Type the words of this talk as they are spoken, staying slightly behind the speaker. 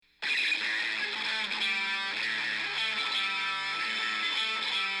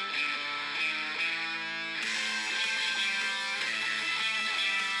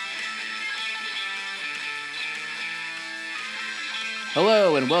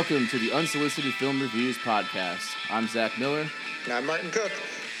and welcome to the Unsolicited Film Reviews podcast. I'm Zach Miller. And I'm Martin Cook.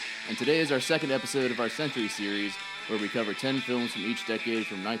 And today is our second episode of our Century series, where we cover 10 films from each decade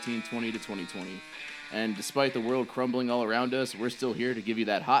from 1920 to 2020. And despite the world crumbling all around us, we're still here to give you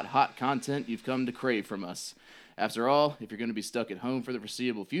that hot content you've come to crave from us. After all, if you're going to be stuck at home for the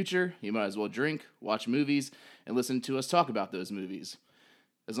foreseeable future, you might as well drink, watch movies, and listen to us talk about those movies.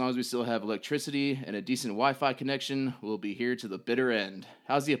 As long as we still have electricity and a decent Wi-Fi connection, we'll be here to the bitter end.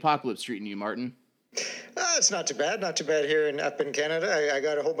 How's the apocalypse treating you, Martin? It's not too bad here up in Canada. I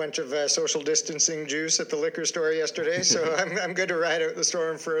got a whole bunch of social distancing juice at the liquor store yesterday, so I'm good to ride out the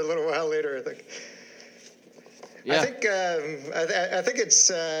storm for a little while later, I think. Yeah. I think it's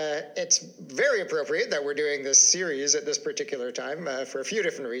very appropriate that we're doing this series at this particular time for a few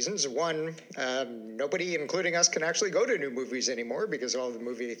different reasons. One, nobody, including us, can actually go to new movies anymore because all the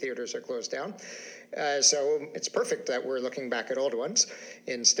movie theaters are closed down. So it's perfect that we're looking back at old ones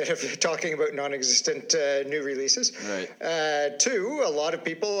instead of talking about non-existent new releases. Right. Two, a lot of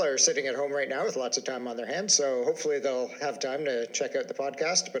people are sitting at home right now with lots of time on their hands, so hopefully they'll have time to check out the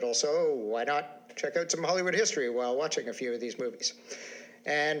podcast, but also, why not check out some Hollywood history while watching a few of these movies.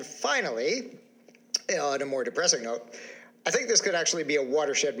 And finally, on a more depressing note, I think this could actually be a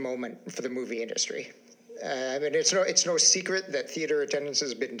watershed moment for the movie industry. It's no secret that theater attendance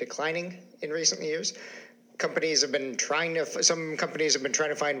has been declining in recent years. Some companies have been trying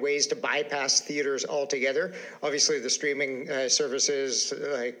to find ways to bypass theaters altogether. Obviously, the streaming services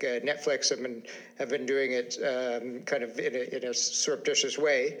like Netflix have been doing it kind of in a surreptitious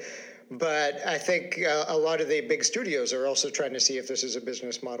way. But I think a lot of the big studios are also trying to see if this is a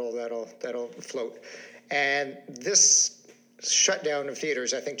business model that'll float. And this shutdown of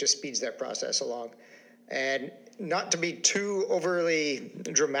theaters, I think, just speeds that process along. And not to be too overly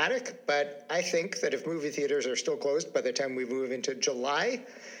dramatic, but I think that if movie theaters are still closed by the time we move into July,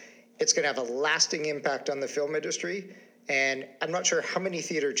 it's going to have a lasting impact on the film industry. And I'm not sure how many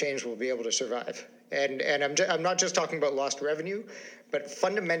theater chains will be able to survive. And I'm not just talking about lost revenue, but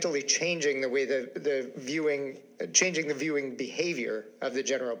fundamentally changing the way the viewing behavior of the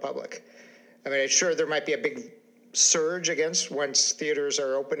general public. I mean, sure, there might be a big surge once theaters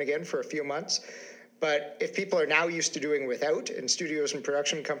are open again for a few months. But if people are now used to doing without, and studios and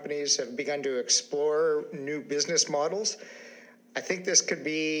production companies have begun to explore new business models, I think this could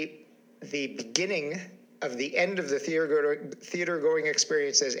be the beginning of the end of the theater-going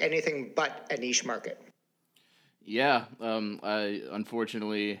experience as anything but a niche market. Yeah, I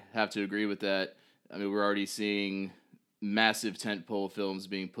unfortunately have to agree with that. I mean, we're already seeing massive tentpole films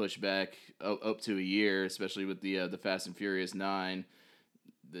being pushed back up to a year, especially with the Fast and Furious 9.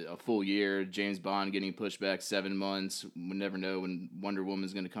 A full year, James Bond getting pushed back 7 months. We never know when Wonder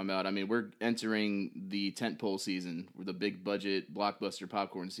Woman's going to come out. I mean, we're entering the tentpole season, the big budget blockbuster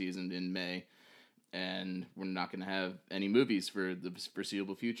popcorn season in May, and we're not going to have any movies for the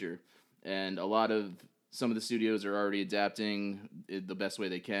foreseeable future. And some of the studios are already adapting it the best way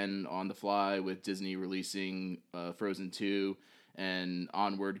they can on the fly, with Disney releasing Frozen 2, and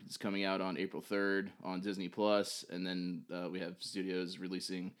Onward is coming out on April 3rd on Disney+, and then we have studios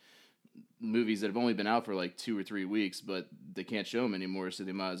releasing movies that have only been out for like 2 or 3 weeks, but they can't show them anymore, so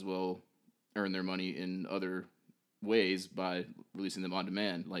they might as well earn their money in other ways by releasing them on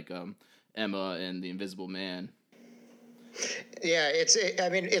demand, like Emma and The Invisible Man. Yeah,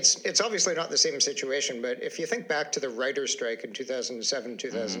 it's obviously not the same situation, but if you think back to the writer's strike in 2007,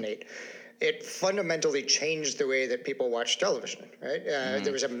 2008, it fundamentally changed the way that people watch television, right?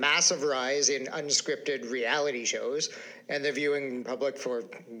 There was a massive rise in unscripted reality shows, and the viewing public, for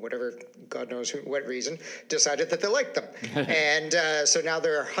whatever, God knows what reason, decided that they liked them. And so now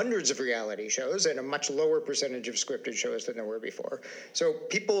there are hundreds of reality shows and a much lower percentage of scripted shows than there were before. So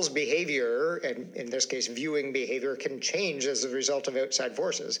people's behavior, and in this case, viewing behavior, can change as a result of outside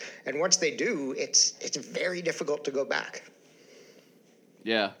forces. And once they do, it's very difficult to go back.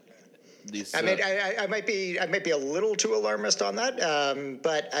 Yeah. I might be a little too alarmist on that,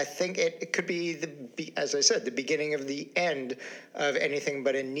 but I think it could be, as I said, the beginning of the end of anything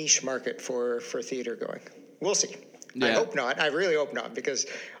but a niche market for theater going. We'll see. Yeah. I hope not. I really hope not, because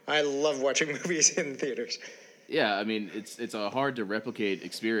I love watching movies in theaters. Yeah, I mean, it's a hard to replicate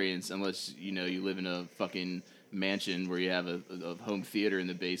experience unless you live in a fucking mansion where you have a home theater in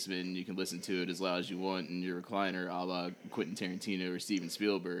the basement and you can listen to it as loud as you want in your recliner, a la Quentin Tarantino or Steven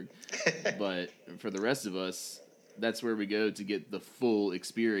Spielberg. But for the rest of us, that's where we go to get the full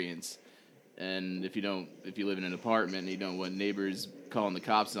experience. And if you live in an apartment and you don't want neighbors calling the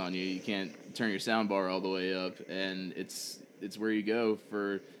cops on you, you can't turn your sound bar all the way up, and it's where you go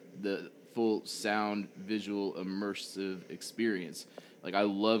for the full sound, visual, immersive experience. Like I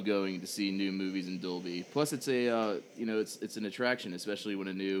love going to see new movies in Dolby. Plus, it's it's an attraction, especially when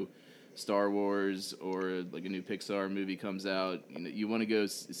a new Star Wars or like a new Pixar movie comes out. You know, you want to go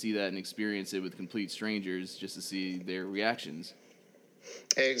see that and experience it with complete strangers just to see their reactions.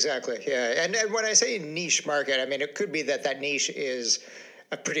 Exactly. Yeah. And when I say niche market, I mean, it could be that niche is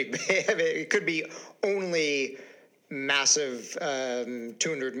a pretty big, I mean, it could be only massive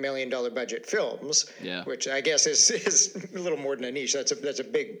 $200 million budget films, Yeah. which I guess is a little more than a niche. That's a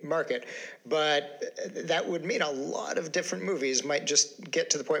big market. But that would mean a lot of different movies might just get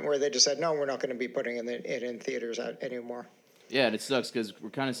to the point where they decide, no, we're not going to be putting it in theaters anymore. Yeah, and it sucks because we're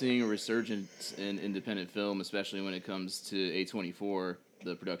kind of seeing a resurgence in independent film, especially when it comes to A24,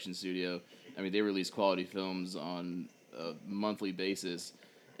 the production studio. I mean, they release quality films on a monthly basis,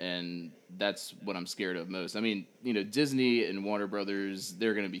 and that's what I'm scared of most. I mean, you know, Disney and Warner Brothers,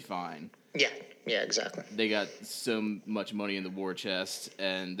 they're going to be fine. Yeah, exactly. They got so much money in the war chest,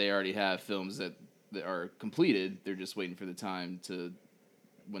 and they already have films that are completed. They're just waiting for the time to,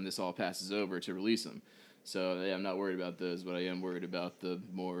 when this all passes over, to release them. So yeah, I'm not worried about those, but I am worried about the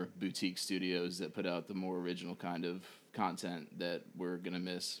more boutique studios that put out the more original kind of content that we're going to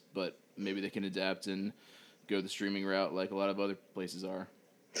miss. But maybe they can adapt and go the streaming route like a lot of other places are.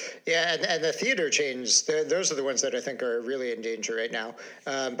 Yeah, and the theater chains, those are the ones that I think are really in danger right now.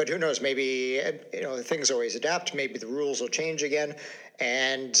 But who knows, maybe, things always adapt. Maybe the rules will change again,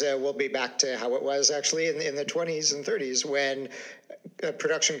 and we'll be back to how it was actually in the 20s and 30s when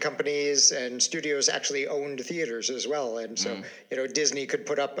production companies and studios actually owned theaters as well. And so, Disney could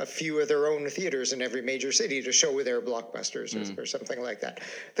put up a few of their own theaters in every major city to show their blockbusters or something like that.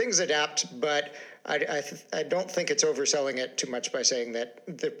 Things adapt, but I don't think it's overselling it too much by saying that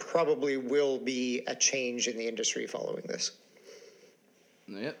there probably will be a change in the industry following this.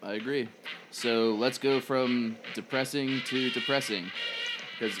 Yep, I agree. So let's go from depressing to depressing,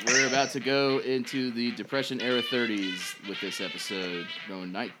 because we're about to go into the Depression-era 30s with this episode,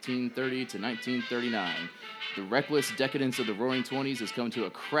 going 1930 to 1939. The reckless decadence of the Roaring Twenties has come to a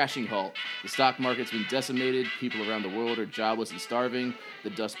crashing halt. The stock market's been decimated, people around the world are jobless and starving, the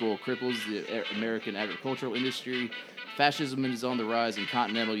Dust Bowl cripples the American agricultural industry, fascism is on the rise in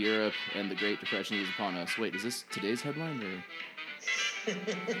continental Europe, and the Great Depression is upon us. Wait, is this today's headline, or...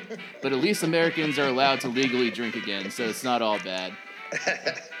 But at least Americans are allowed to legally drink again, so it's not all bad.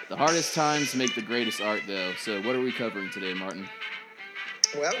 The hardest times make the greatest art, though. So what are we covering today, Martin?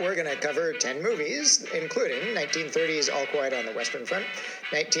 Well, we're going to cover 10 movies, including 1930's All Quiet on the Western Front,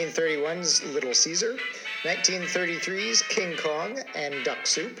 1931's Little Caesar, 1933's King Kong and Duck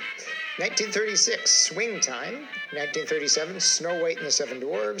Soup, 1936 Swing Time, 1937 Snow White and the Seven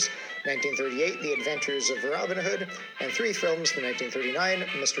Dwarfs, 1938 The Adventures of Robin Hood, and 3 films from 1939,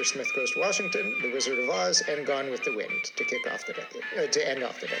 Mr. Smith Goes to Washington, The Wizard of Oz, and Gone with the Wind to end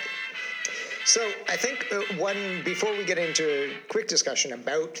off the decade. So I think before we get into a quick discussion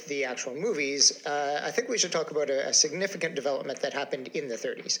about the actual movies, I think we should talk about a significant development that happened in the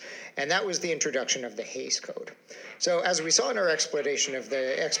 30s, and that was the introduction of the Hays Code. So as we saw in our exploration of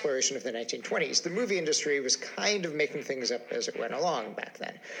the 1920s, the movie industry was kind of making things up as it went along back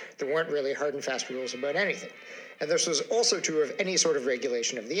then. There weren't really hard and fast rules about anything. And this was also true of any sort of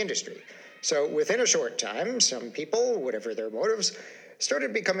regulation of the industry. So within a short time, some people, whatever their motives,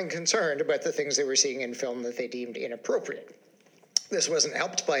 started becoming concerned about the things they were seeing in film that they deemed inappropriate. This wasn't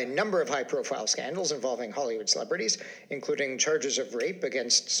helped by a number of high-profile scandals involving Hollywood celebrities, including charges of rape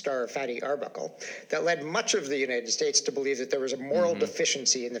against star Fatty Arbuckle, that led much of the United States to believe that there was a moral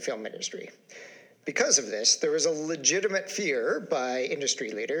deficiency in the film industry. Because of this, there was a legitimate fear by industry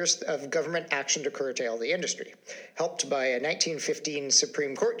leaders of government action to curtail the industry, helped by a 1915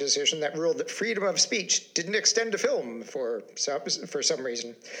 Supreme Court decision that ruled that freedom of speech didn't extend to film for some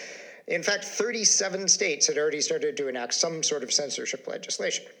reason. In fact, 37 states had already started to enact some sort of censorship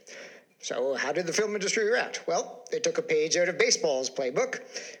legislation. So how did the film industry react? Well, they took a page out of baseball's playbook,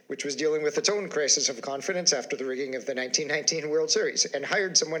 which was dealing with its own crisis of confidence after the rigging of the 1919 World Series, and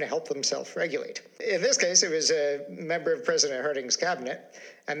hired someone to help them self-regulate. In this case, it was a member of President Harding's cabinet,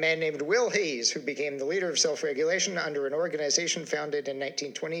 a man named Will Hays, who became the leader of self-regulation under an organization founded in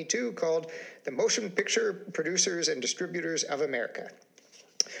 1922 called the Motion Picture Producers and Distributors of America.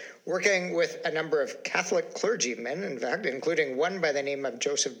 Working with a number of Catholic clergymen, in fact, including one by the name of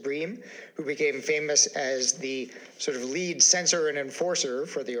Joseph Bream, who became famous as the sort of lead censor and enforcer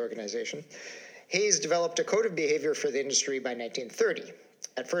for the organization, Hays developed a code of behavior for the industry by 1930.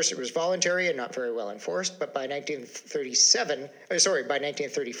 At first, it was voluntary and not very well enforced, but by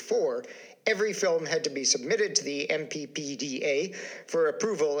 1934, every film had to be submitted to the MPPDA for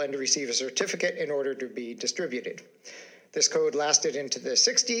approval and receive a certificate in order to be distributed. This code lasted into the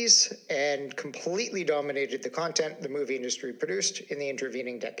 60s and completely dominated the content the movie industry produced in the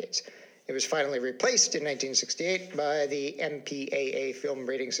intervening decades. It was finally replaced in 1968 by the MPAA film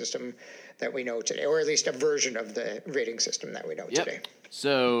rating system that we know today, or at least a version of the rating system that we know today.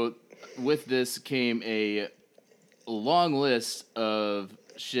 So with this came a long list of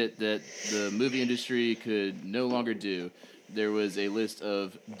shit that the movie industry could no longer do. There was a list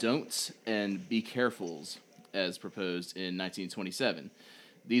of don'ts and be carefuls as proposed in 1927.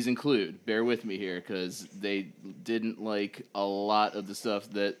 These include, bear with me here, because they didn't like a lot of the stuff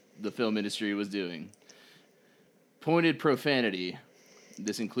that the film industry was doing. Pointed profanity.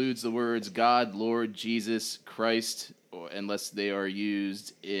 This includes the words God, Lord, Jesus, Christ, unless they are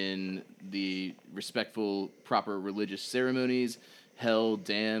used in the respectful, proper religious ceremonies. Hell,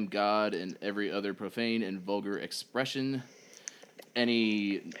 damn, God, and every other profane and vulgar expression.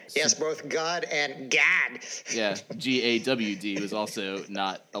 Yes, both God and Gad. Yeah, GAWD was also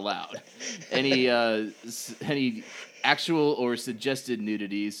not allowed. Any actual or suggested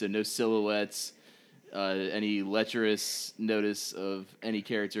nudity, so no silhouettes, any lecherous notice of any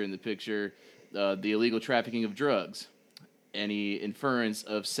character in the picture, the illegal trafficking of drugs, any inference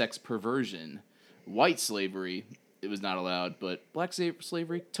of sex perversion, white slavery, it was not allowed, but black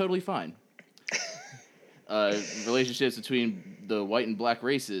slavery, totally fine. Relationships between the white and black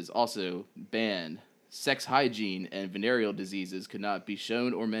races, also banned. Sex hygiene and venereal diseases could not be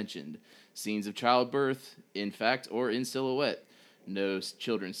shown or mentioned. Scenes of childbirth, in fact or in silhouette. No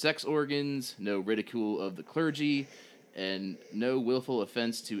children's sex organs, no ridicule of the clergy, and no willful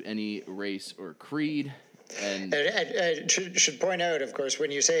offense to any race or creed. And I should point out, of course, when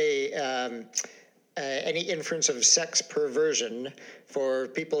you say any inference of sex perversion for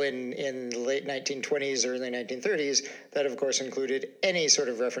people in the late 1920s, early 1930s, that, of course, included any sort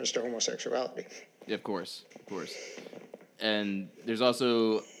of reference to homosexuality. Yeah, of course. And there's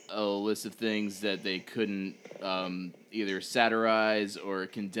also a list of things that they couldn't either satirize or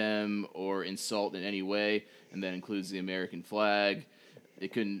condemn or insult in any way, and that includes the American flag. They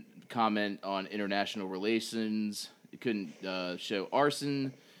couldn't comment on international relations. It couldn't show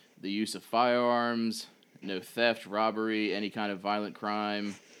arson, the use of firearms, no theft, robbery, any kind of violent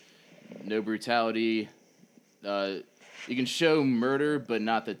crime, no brutality. You can show murder, but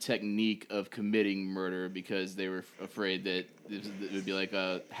not the technique of committing murder, because they were afraid that it would be like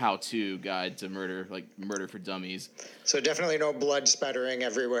a how-to guide to murder, like murder for dummies. So definitely no blood spattering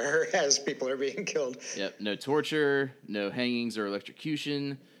everywhere as people are being killed. Yep, no torture, no hangings or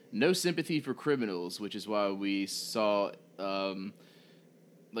electrocution, no sympathy for criminals, which is why we saw,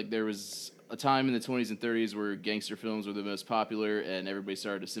 there was a time in the 20s and 30s where gangster films were the most popular, and everybody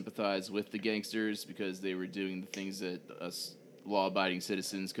started to sympathize with the gangsters because they were doing the things that us law-abiding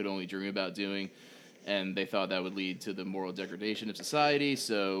citizens could only dream about doing, and they thought that would lead to the moral degradation of society,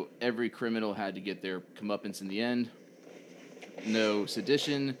 so every criminal had to get their comeuppance in the end. No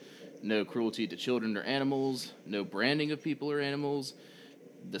sedition, no cruelty to children or animals, no branding of people or animals,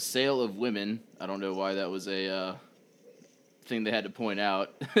 the sale of women. I don't know why that was a thing they had to point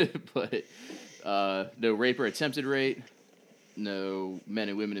out, but no rape or attempted rape, no men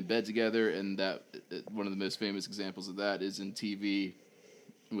and women in bed together, and that one of the most famous examples of that is in TV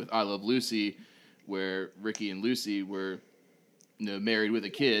with I Love Lucy, where Ricky and Lucy were married with a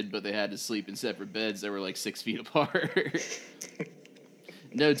kid, but they had to sleep in separate beds that were like 6 feet apart.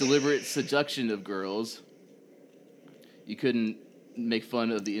 No deliberate seduction of girls. You couldn't make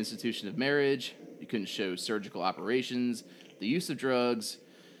fun of the institution of marriage. You couldn't show surgical operations, the use of drugs.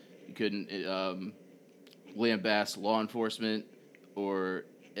 You couldn't lambaste law enforcement,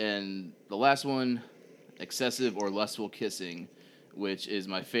 and the last one, excessive or lustful kissing, which is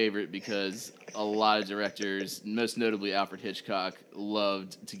my favorite because a lot of directors, most notably Alfred Hitchcock,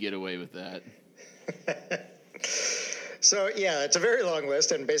 loved to get away with that. So, yeah, it's a very long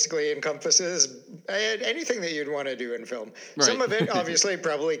list and basically encompasses anything that you'd want to do in film. Right. Some of it, obviously,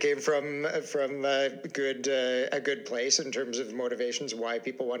 probably came from a good place in terms of motivations, why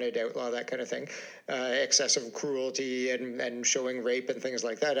people wanted to outlaw that kind of thing. Excessive cruelty and showing rape and things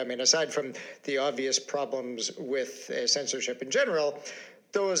like that. I mean, aside from the obvious problems with censorship in general,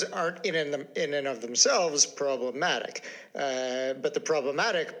 those aren't in and of themselves problematic. But the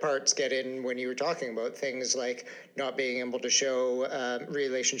problematic parts get in when you were talking about things like not being able to show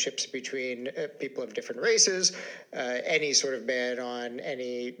relationships between people of different races, any sort of ban on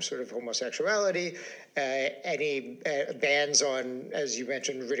any sort of homosexuality, any bans on, as you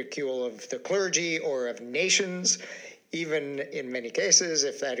mentioned, ridicule of the clergy or of nations. even in many cases,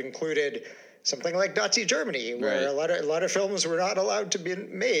 if that included something like Nazi Germany, where Right. a lot of films were not allowed to be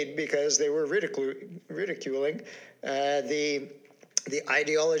made because they were ridiculing the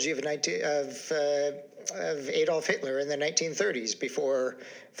ideology of Adolf Hitler in the 1930s. Before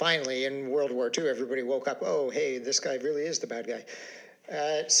finally in World War II, everybody woke up. Oh, hey, this guy really is the bad guy.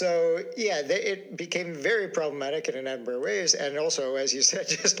 It became very problematic in a number of ways, and also, as you said,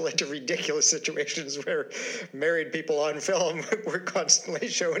 just led to ridiculous situations where married people on film were constantly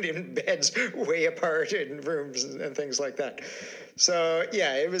shown in beds way apart in rooms and things like that. So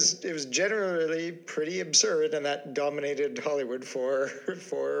yeah, it was generally pretty absurd, and that dominated Hollywood for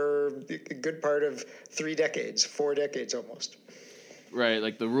a good part of 4 decades almost. Right,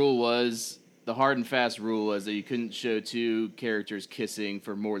 like the hard and fast rule was that you couldn't show two characters kissing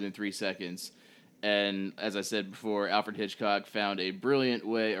for more than 3 seconds. And as I said before, Alfred Hitchcock found a brilliant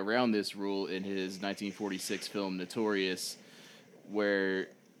way around this rule in his 1946 film Notorious, where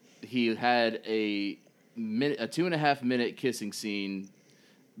he had a 2.5 minute kissing scene,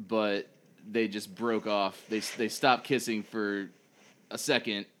 but they just broke off. They stopped kissing for a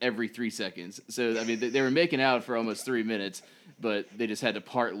second every 3 seconds. So I mean, they were making out for almost 3 minutes, but they just had to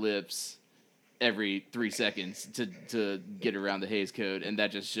part lips every 3 seconds to get around the Hays Code, and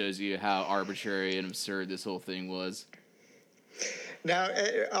that just shows you how arbitrary and absurd this whole thing was. Now,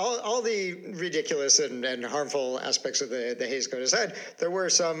 all the ridiculous and harmful aspects of the Hays Code aside, there were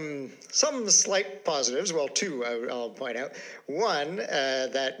some slight positives. Well, two I'll point out. One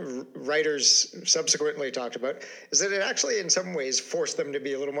that writers subsequently talked about is that it actually, in some ways, forced them to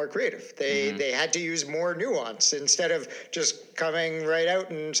be a little more creative. They had to use more nuance instead of just coming right out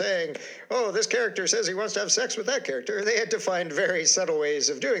and saying, "Oh, this character says he wants to have sex with that character." They had to find very subtle ways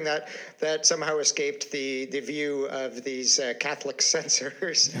of doing that somehow escaped the view of these Catholic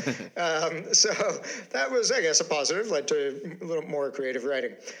censors. So that was, I guess, a positive, led to a little more creative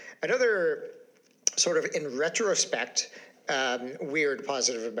writing. Another sort of in retrospect weird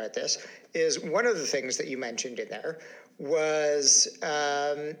positive about this is one of the things that you mentioned in there was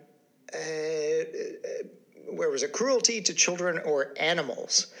where was it? Cruelty to children or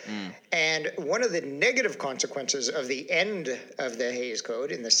animals. And one of the negative consequences of the end of the Hays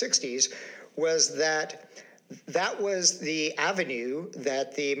Code in the 60s was that was the avenue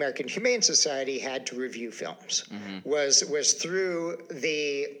that the American Humane Society had to review films. Was through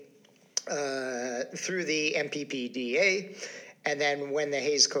the MPPDA, and then when the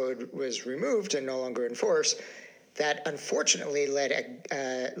Hays Code was removed and no longer in force, that unfortunately led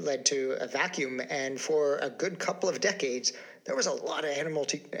to a vacuum, and for a good couple of decades, there was a lot of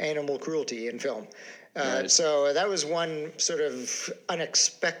animal cruelty in film. Right. So that was one sort of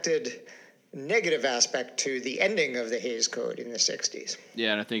unexpected negative aspect to the ending of the Hays Code in the 60s.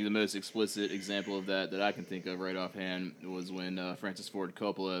 Yeah, and I think the most explicit example of that I can think of right offhand was when Francis Ford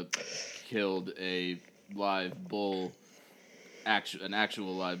Coppola killed a live bull, an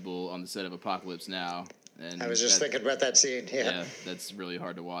actual live bull on the set of Apocalypse Now. And I was just thinking about that scene. Yeah, that's really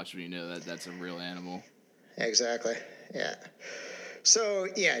hard to watch when you know that that's a real animal. Exactly. Yeah. So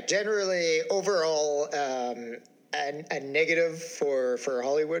yeah, generally overall, a negative for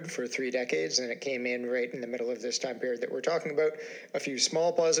Hollywood for 3 decades, and it came in right in the middle of this time period that we're talking about. A few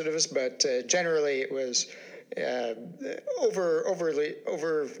small positives, but generally it was over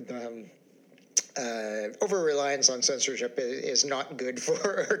reliance on censorship is not good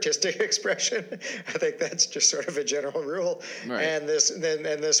for artistic expression. I think that's just sort of a general rule. Right. And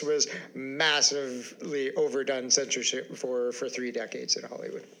this was massively overdone censorship for 3 decades in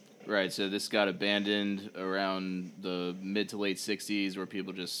Hollywood. Right, so this got abandoned around the mid to late 60s, where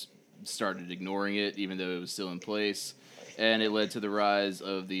people just started ignoring it, even though it was still in place. And it led to the rise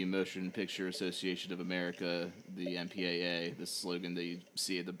of the Motion Picture Association of America, the MPAA, the slogan that you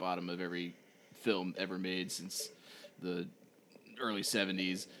see at the bottom of every film ever made since the early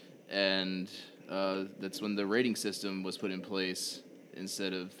 70s. And that's when the rating system was put in place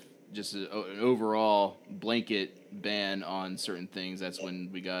instead of just an overall blanket ban on certain things. That's when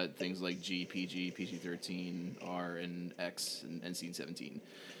we got things like G, PG, PG-13, R, and X, and NC-17.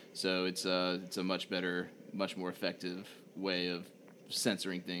 So it's a much better, much more effective way of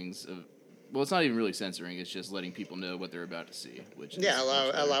censoring things. Well, it's not even really censoring. It's just letting people know what they're about to see. Which is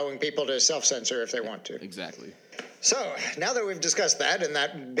allowing people to self-censor if they want to. Exactly. So now that we've discussed that and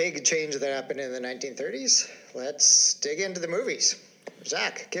that big change that happened in the 1930s, let's dig into the movies.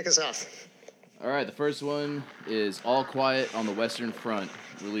 Zach, kick us off. All right, the first one is All Quiet on the Western Front,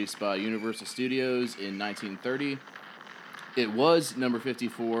 released by Universal Studios in 1930. It was number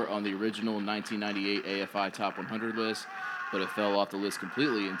 54 on the original 1998 AFI Top 100 list, but it fell off the list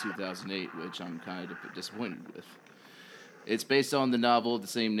completely in 2008, which I'm kind of disappointed with. It's based on the novel of the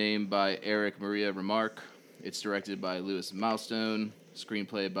same name by Eric Maria Remarque. It's directed by Louis Milestone.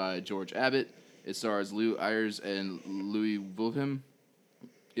 Screenplay by George Abbott. It stars Lou Ayres and Louis Wilhelm.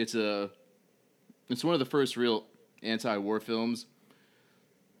 It's one of the first real anti-war films,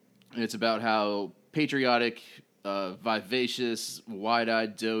 and it's about how patriotic, vivacious,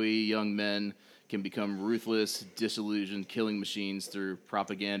 wide-eyed, doughy young men can become ruthless, disillusioned killing machines through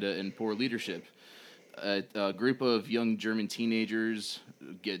propaganda and poor leadership. A group of young German teenagers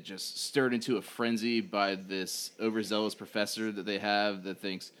get just stirred into a frenzy by this overzealous professor that they have that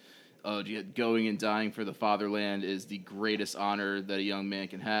thinks, oh, going and dying for the fatherland is the greatest honor that a young man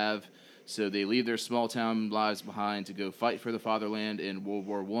can have. So they leave their small town lives behind to go fight for the fatherland in World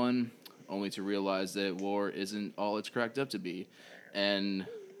War I, only to realize that war isn't all it's cracked up to be. And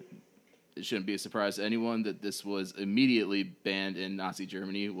it shouldn't be a surprise to anyone that this was immediately banned in Nazi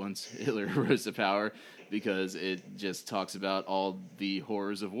Germany once Hitler rose to power, because it just talks about all the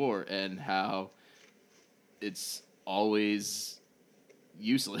horrors of war and how it's always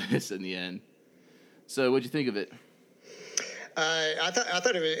useless in the end. So what'd you think of it? I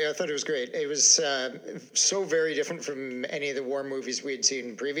thought it was great. It was so very different from any of the war movies we had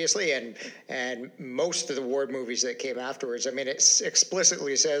seen previously, and most of the war movies that came afterwards. I mean, it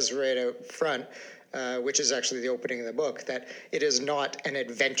explicitly says right out front, which is actually the opening of the book, that it is not an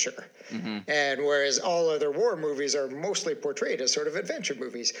adventure. Mm-hmm. And whereas all other war movies are mostly portrayed as sort of adventure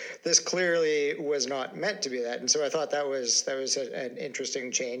movies, this clearly was not meant to be that. And so I thought that was an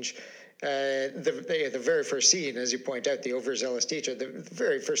interesting change. The very first scene, as you point out, the overzealous teacher, the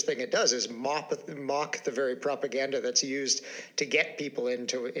very first thing it does is mock the very propaganda that's used to get people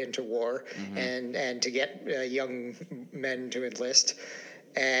into war, mm-hmm. and to get young men to enlist.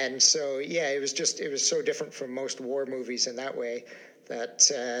 And so, yeah, it was so different from most war movies in that way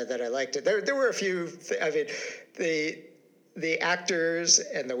that I liked it. There were a few. I mean, the actors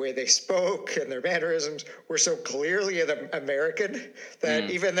and the way they spoke and their mannerisms were so clearly American that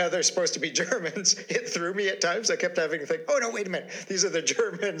even though they're supposed to be Germans, it threw me at times. I kept having to think, oh, no, wait a minute. These are the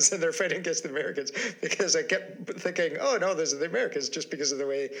Germans and they're fighting against the Americans, because I kept thinking, oh, no, those are the Americans, just because of the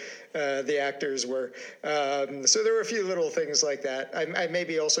way the actors were. So there were a few little things like that. I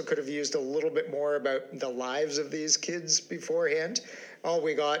maybe also could have used a little bit more about the lives of these kids beforehand. All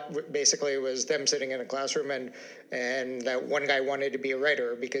we got basically was them sitting in a classroom, and that one guy wanted to be a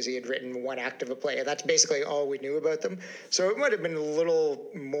writer because he had written one act of a play. And that's basically all we knew about them. So it might have been a little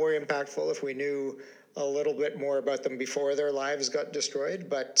more impactful if we knew a little bit more about them before their lives got destroyed.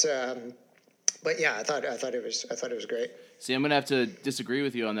 But yeah, I thought it was great. See, I'm gonna have to disagree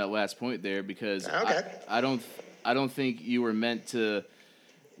with you on that last point there, because I don't think you were meant to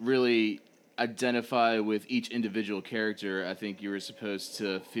really identify with each individual character. I think you were supposed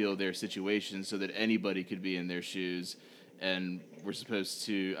to feel their situation so that anybody could be in their shoes, and we're supposed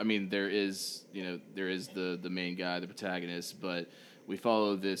to. I mean, there is the main guy, the protagonist, but we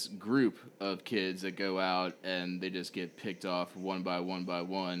follow this group of kids that go out and they just get picked off one by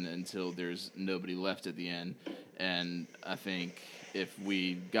one until there's nobody left at the end. And I think if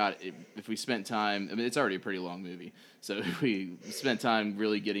we spent time, I mean, it's already a pretty long movie, so if we spent time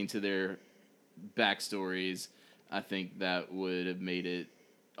really getting to their backstories, I think that would have made it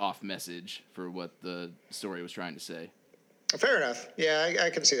off message for what the story was trying to say. Fair enough. Yeah, I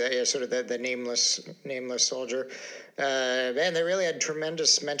can see that. Yeah, sort of the nameless soldier. Man, they really had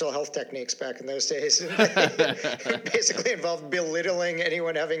tremendous mental health techniques back in those days. It basically involved belittling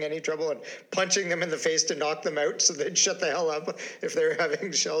anyone having any trouble and punching them in the face to knock them out so they'd shut the hell up if they were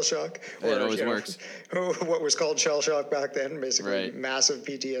having shell shock. Or, it always works. What was called shell shock back then, basically right. Massive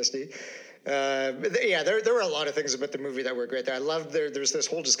PTSD. There were a lot of things about the movie that were great. I loved there's this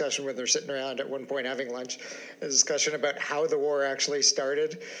whole discussion when they're sitting around at one point having lunch, a discussion about how the war actually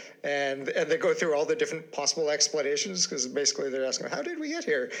started, and they go through all the different possible explanations, because basically they're asking, how did we get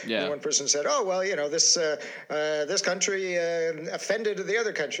here? Yeah. And one person said, oh, well, this country offended the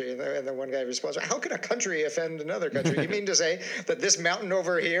other country, and then one guy responds, how can a country offend another country? You mean to say that this mountain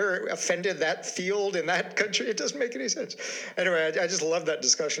over here offended that field in that country? It doesn't make any sense. Anyway, I just love that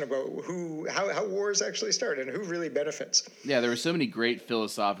discussion about how wars actually start and who really benefits. Yeah, there were so many great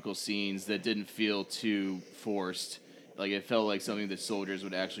philosophical scenes that didn't feel too forced. Like, it felt like something that soldiers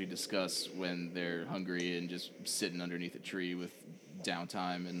would actually discuss when they're hungry and just sitting underneath a tree with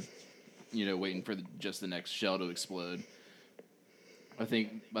downtime and, waiting for just the next shell to explode. I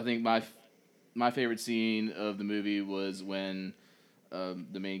think my favorite scene of the movie was when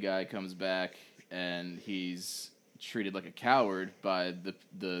the main guy comes back and he's treated like a coward by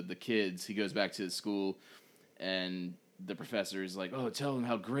the kids. He goes back to his school, and the professor is like, "Oh, tell him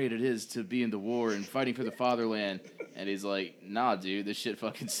how great it is to be in the war and fighting for the fatherland." And he's like, "Nah, dude, this shit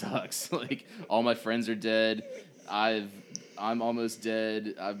fucking sucks. Like, all my friends are dead. I'm almost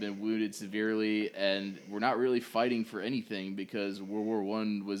dead. I've been wounded severely, and we're not really fighting for anything because World War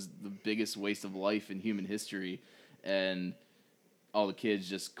One was the biggest waste of life in human history." And all the kids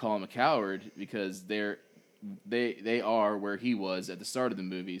just call him a coward because they are where he was at the start of the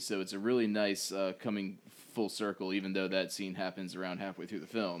movie. So it's a really nice coming full circle, even though that scene happens around halfway through the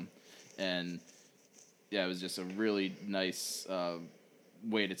film. And yeah, it was just a really nice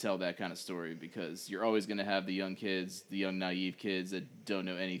way to tell that kind of story, because you're always going to have the young kids, the young naive kids that don't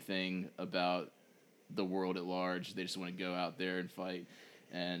know anything about the world at large. They just want to go out there and fight.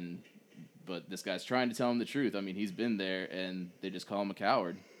 But this guy's trying to tell them the truth. I mean, he's been there, and they just call him a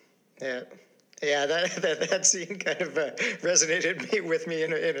coward. Yeah. Yeah, that scene kind of resonated with me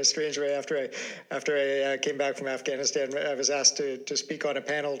in a strange way. After I came back from Afghanistan, I was asked to speak on a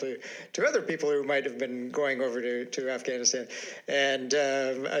panel to other people who might have been going over to Afghanistan, and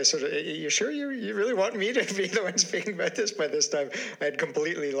I sort of, you sure you really want me to be the one speaking about this? By this time, I had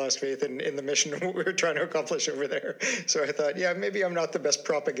completely lost faith in the mission we were trying to accomplish over there. So I thought, yeah, maybe I'm not the best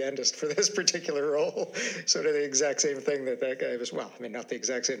propagandist for this particular role. Sort of the exact same thing that guy was. Well, I mean, not the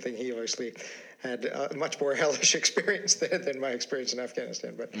exact same thing. He obviously had a much more hellish experience than my experience in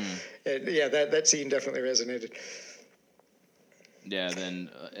Afghanistan. But that scene definitely resonated. Yeah, then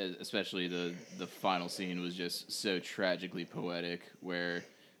especially the final scene was just so tragically poetic, where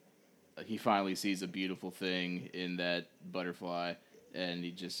he finally sees a beautiful thing in that butterfly, and he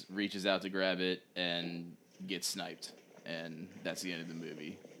just reaches out to grab it and gets sniped. And that's the end of the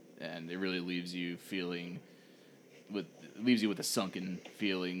movie. And it really leaves you with a sunken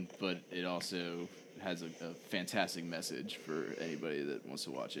feeling, but it also has a fantastic message for anybody that wants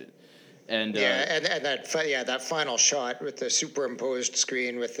to watch it. And that final shot with the superimposed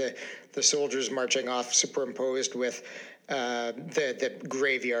screen with the soldiers marching off, superimposed with the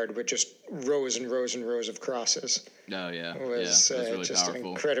graveyard with just rows and rows and rows of crosses. Oh yeah, was really just powerful. An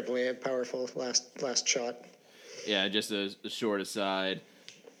incredibly powerful last shot. Yeah, just a short aside.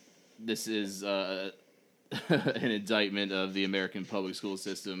 This is an indictment of the American public school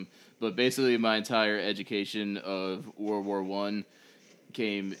system, but basically my entire education of World War I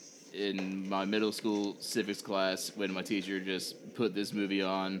came in my middle school civics class when my teacher just put this movie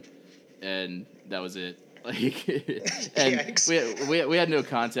on, and that was it. Like, and we had no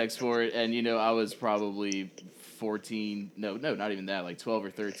context for it, and I was probably 14, no, not even that, like 12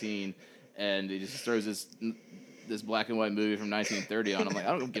 or 13, and he just throws this black and white movie from 1930 on. I'm like,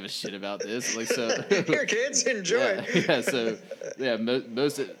 I don't give a shit about this. Like, so here, kids, enjoy.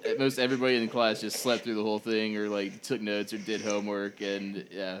 Most everybody in the class just slept through the whole thing, or like took notes or did homework, and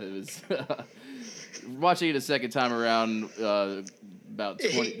yeah, it was watching it a second time around. About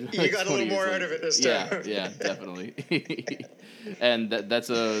 20. You got 20 a little more out of it this time. Yeah, definitely. And that's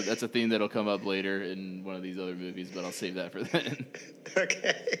a theme that'll come up later in one of these other movies, but I'll save that for then.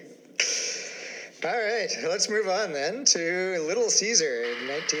 Okay. All right, let's move on then to Little Caesar in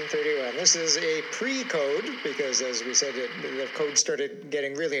 1931. This is a pre-code because, as we said, the code started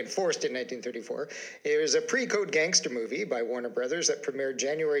getting really enforced in 1934. It was a pre-code gangster movie by Warner Brothers that premiered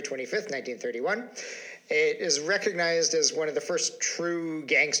January 25th, 1931. It is recognized as one of the first true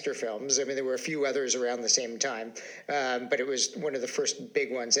gangster films. I mean, there were a few others around the same time, but it was one of the first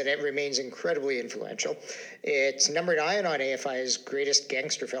big ones, and it remains incredibly influential. It's number 9 on AFI's greatest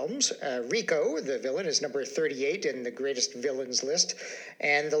gangster films. Rico, the villain, is number 38 in the greatest villains list,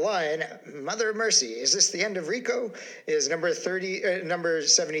 and the line, "Mother of Mercy, is this the end of Rico?" is number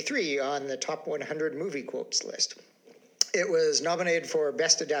 73 on the top 100 movie quotes list. It was nominated for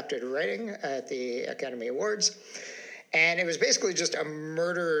Best Adapted Writing at the Academy Awards, and it was basically just a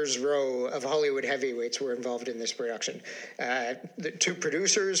murderer's row of Hollywood heavyweights were involved in this production. The two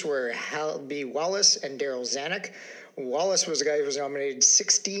producers were Hal B. Wallace and Daryl Zanuck. Wallace was a guy who was nominated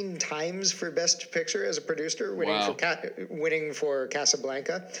 16 times for Best Picture as a producer, winning for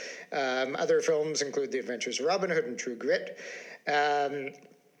Casablanca. Other films include The Adventures of Robin Hood and True Grit.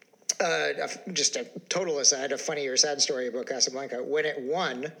 Just a total aside, a funny or sad story about Casablanca. When it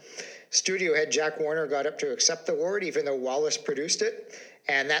won, studio head Jack Warner got up to accept the award, even though Wallace produced it.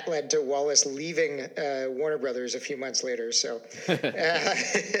 And that led to Wallace leaving Warner Brothers a few months later. So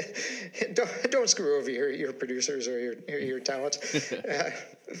don't screw over your producers or your talents.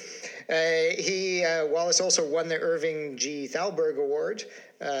 Wallace also won the Irving G. Thalberg Award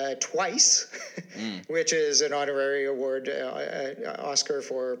twice, which is an honorary award, Oscar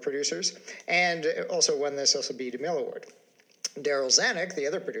for producers, and also won the Cecil B. DeMille Award. Darryl Zanuck, the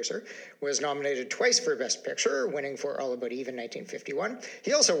other producer, was nominated twice for Best Picture, winning for All About Eve in 1951.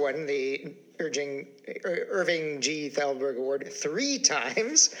 He also won the Irving G. Thalberg Award 3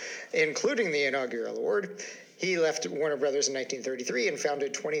 times, including the inaugural award. He left Warner Brothers in 1933 and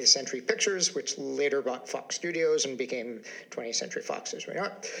founded 20th Century Pictures, which later bought Fox Studios and became 20th Century Fox, as we know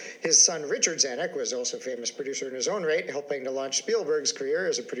it. His son, Richard Zanuck, was also a famous producer in his own right, helping to launch Spielberg's career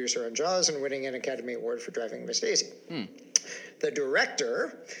as a producer on Jaws and winning an Academy Award for Driving Miss Daisy. The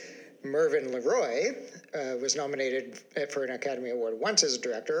director, Mervyn LeRoy, was nominated for an Academy Award once as a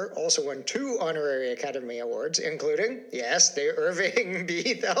director, also won 2 honorary Academy Awards, including, yes, the Irving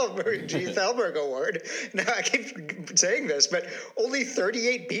G. Thalberg Award. Now, I keep saying this, but only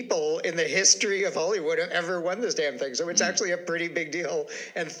 38 people in the history of Hollywood have ever won this damn thing, so it's actually a pretty big deal,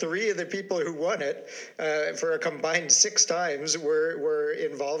 and 3 of the people who won it, for a combined 6 times, were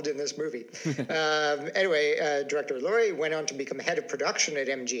involved in this movie. Anyway, director LeRoy went on to become head of production at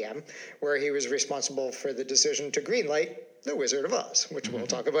MGM, where he was responsible for the decision to greenlight The Wizard of Oz, which we'll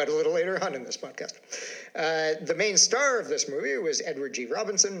talk about a little later on in this podcast. The main star of this movie was Edward G.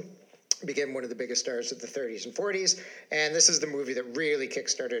 Robinson, became one of the biggest stars of the 30s and 40s, and this is the movie that really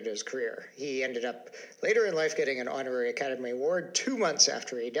kickstarted his career. He ended up later in life getting an honorary Academy Award 2 months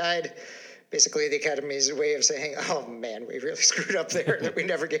after he died. Basically, the Academy's way of saying, oh man, we really screwed up there that we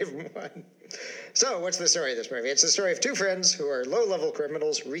never gave him one. So, what's the story of this movie? It's the story of 2 friends who are low-level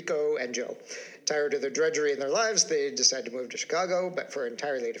criminals, Rico and Joe. Tired of the drudgery in their lives, they decide to move to Chicago, but for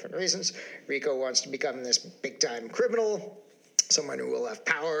entirely different reasons. Rico wants to become this big-time criminal, someone who will have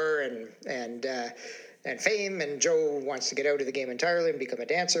power and fame, and Joe wants to get out of the game entirely and become a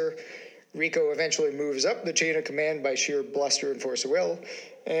dancer. Rico eventually moves up the chain of command by sheer bluster and force of will,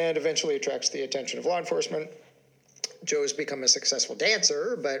 and eventually attracts the attention of law enforcement. Joe's become a successful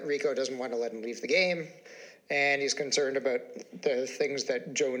dancer, but Rico doesn't want to let him leave the game, and he's concerned about the things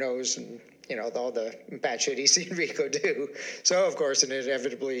that Joe knows and, all the bad shit he's seen Rico do. So, of course, it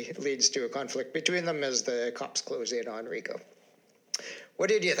inevitably leads to a conflict between them as the cops close in on Rico. What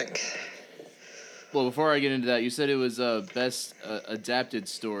did you think? Well, before I get into that, you said it was best adapted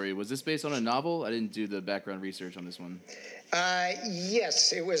story. Was this based on a novel? I didn't do the background research on this one.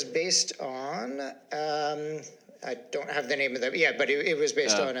 Yes, it was based on... I don't have the name of the... Yeah, but it was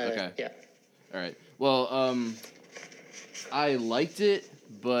based on a... Okay. Yeah. All right. Well, I liked it,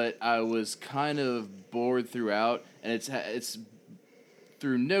 but I was kind of bored throughout, and it's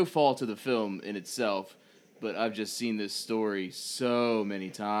through no fault of the film in itself, but I've just seen this story so many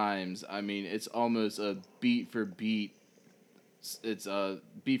times. I mean, it's almost a beat for beat. It's a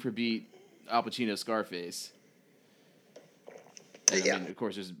beat for beat Al Pacino Scarface. And, I mean, of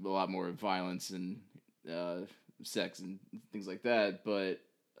course, there's a lot more violence and sex and things like that, but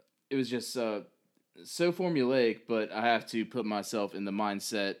it was just so formulaic. But I have to put myself in the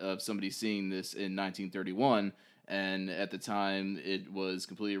mindset of somebody seeing this in 1931. And at the time, it was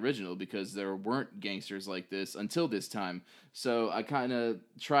completely original because there weren't gangsters like this until this time. So I kind of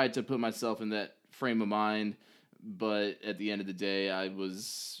tried to put myself in that frame of mind. But at the end of the day, I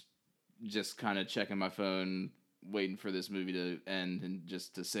was just kind of checking my phone, waiting for this movie to end and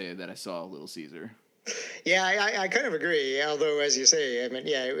just to say that I saw Little Caesar. Yeah, I kind of agree. Although, as you say, I mean,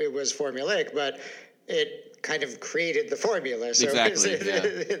 yeah, it was formulaic, but it kind of created the formula. So exactly,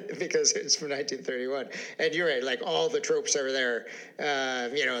 because it's from 1931. And you're right, like all the tropes are there.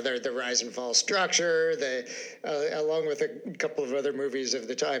 The rise and fall structure, along with a couple of other movies of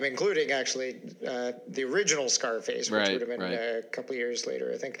the time, including actually the original Scarface, which would have been a couple of years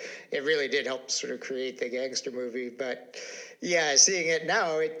later, I think. It really did help sort of create the gangster movie. But yeah, seeing it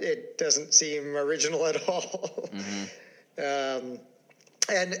now, it doesn't seem original at all. Mm-hmm.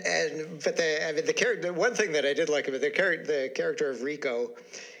 But the character, the one thing that I did like about the character of Rico,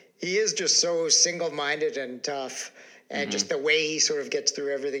 he is just so single-minded and tough, and just the way he sort of gets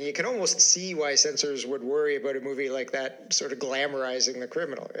through everything. You can almost see why censors would worry about a movie like that sort of glamorizing the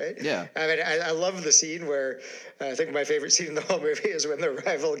criminal, right? Yeah. I mean, I love the scene where I think my favorite scene in the whole movie is when the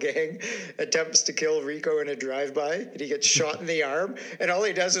rival gang attempts to kill Rico in a drive-by, and he gets shot in the arm, and all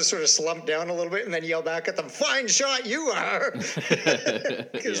he does is sort of slump down a little bit and then yell back at them, "Fine shot you are!"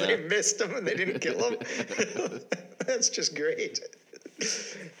 Because they missed him and they didn't kill him. That's just great.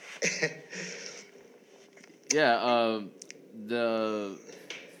 Yeah, the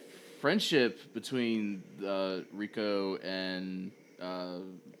friendship between Rico and the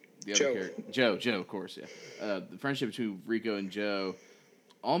other character, Joe, of course, yeah. The friendship between Rico and Joe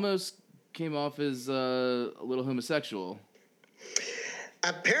almost came off as a little homosexual.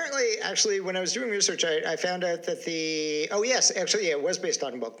 Apparently, actually, when I was doing research, I found out that it was based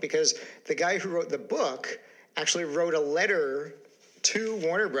on a book, because the guy who wrote the book actually wrote a letter to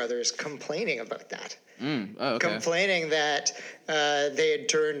Warner Brothers complaining about that. Complaining that they had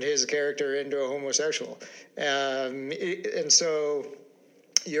turned his character into a homosexual. And so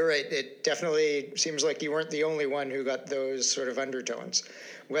you're right. It definitely seems like you weren't the only one who got those sort of undertones.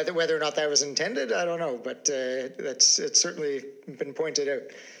 Whether or not that was intended, I don't know. But it's certainly been pointed out.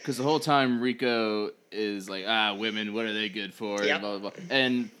 Because the whole time Rico is like, women, what are they good for? Yep. And blah, blah, blah.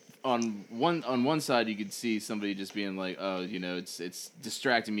 And on one side, you could see somebody just being like, oh, it's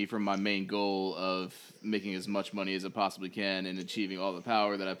distracting me from my main goal of making as much money as I possibly can and achieving all the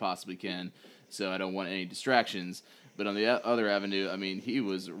power that I possibly can. So I don't want any distractions. But on the other avenue, I mean, he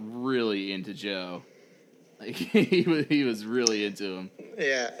was really into Joe. Like, he was really into him.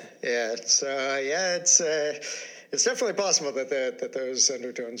 Yeah. So it's definitely possible that those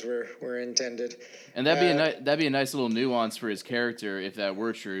undertones were intended. And that'd be a nice little nuance for his character if that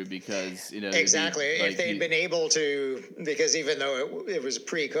were true, because exactly if they'd been able to, because even though it was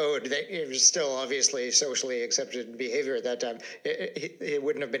pre-code, it was still obviously socially accepted behavior at that time. It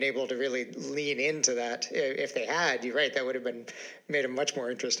wouldn't have been able to really lean into that if they had. You're right, that would have made him much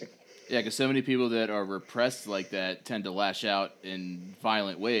more interesting. Yeah, because so many people that are repressed like that tend to lash out in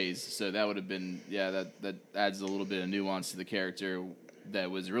violent ways. So that would have been, that adds a little bit of nuance to the character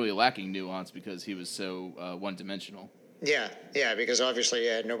that was really lacking nuance because he was so one-dimensional. Yeah, because obviously,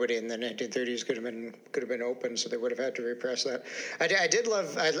 nobody in the 1930s could have been open, so they would have had to repress that. I did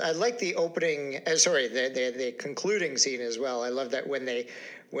love. I like the opening. The concluding scene as well. I love that when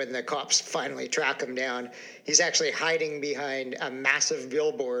the cops finally track him down, he's actually hiding behind a massive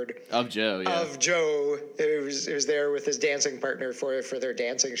billboard of Joe. Yeah. Of Joe, who was there with his dancing partner for their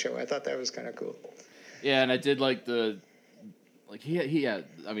dancing show. I thought that was kind of cool. Yeah, and I did like he had.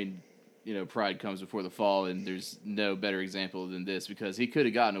 I mean, pride comes before the fall, and there's no better example than this, because he could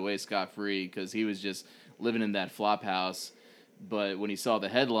have gotten away scot-free because he was just living in that flop house. But when he saw the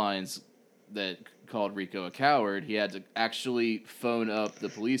headlines that called Rico a coward, he had to actually phone up the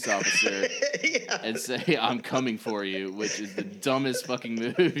police officer and say, I'm coming for you, which is the dumbest fucking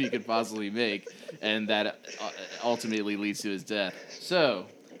move you could possibly make, and that ultimately leads to his death. So,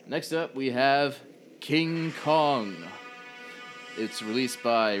 next up we have King Kong. It's released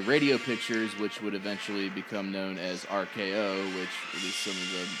by Radio Pictures, which would eventually become known as RKO, which released some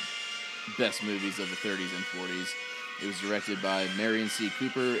of the best movies of the 30s and 40s. It was directed by Marion C.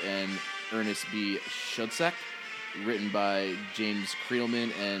 Cooper and Ernest B. Schudsack, written by James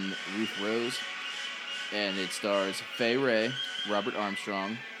Creelman and Ruth Rose, and it stars Fay Wray, Robert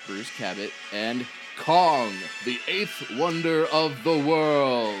Armstrong, Bruce Cabot, and Kong, the eighth wonder of the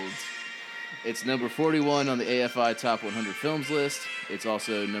world. It's number 41 on the AFI Top 100 Films list. It's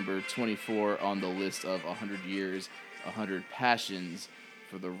also number 24 on the list of 100 Years, 100 Passions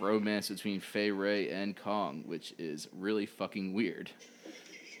for the romance between Fay Wray and Kong, which is really fucking weird.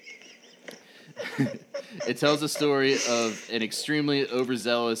 It tells the story of an extremely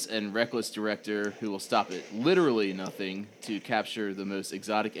overzealous and reckless director who will stop at literally nothing to capture the most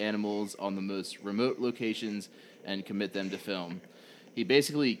exotic animals on the most remote locations and commit them to film. He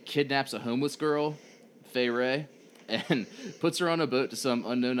basically kidnaps a homeless girl, Fay Wray, and puts her on a boat to some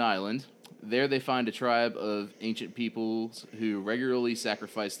unknown island. There they find a tribe of ancient peoples who regularly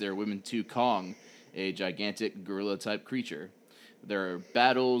sacrifice their women to Kong, a gigantic gorilla-type creature. There are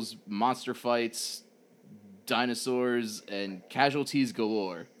battles, monster fights, dinosaurs, and casualties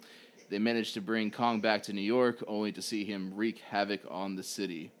galore. They manage to bring Kong back to New York, only to see him wreak havoc on the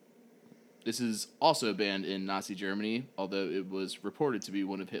city. This is also banned in Nazi Germany, although it was reported to be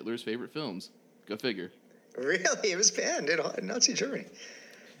one of Hitler's favorite films. Go figure. Really? It was banned in Nazi Germany.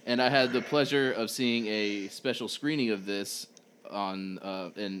 And I had the pleasure of seeing a special screening of this on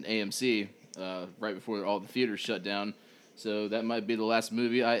in AMC right before all the theaters shut down. So that might be the last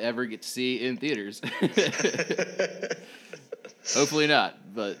movie I ever get to see in theaters. Hopefully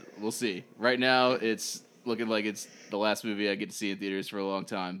not, but we'll see. Right now, it's looking like it's the last movie I get to see in theaters for a long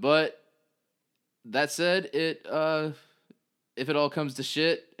time. But that said, if it all comes to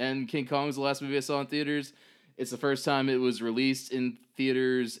shit and King Kong's the last movie I saw in theaters, it's the first time it was released in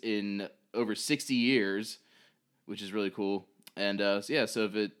theaters in over 60 years, which is really cool. And so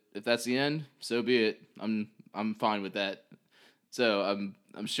if that's the end, so be it. I'm fine with that. So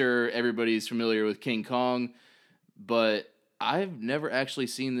I'm sure everybody's familiar with King Kong, but I've never actually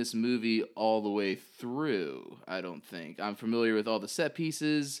seen this movie all the way through, I don't think. I'm familiar with all the set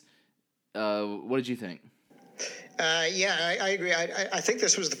pieces. What did you think? I agree. I think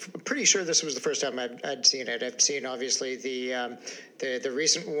this was pretty sure this was the first time I'd seen it. I've seen obviously the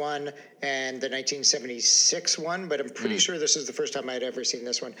recent one and the 1976 one, but I'm pretty sure this is the first time I'd ever seen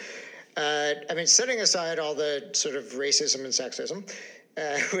this one. I mean, setting aside all the sort of racism and sexism,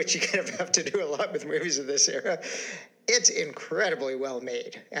 which you kind of have to do a lot with movies of this era, it's incredibly well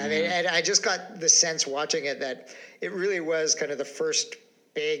made. I mean, and I just got the sense watching it that it really was kind of the first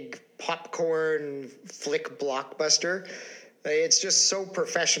big popcorn flick blockbuster. It's just so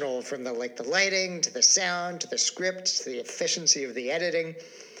professional, from the lighting to the sound to the script to the efficiency of the editing.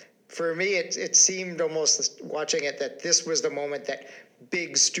 For me, it seemed almost watching it that this was the moment that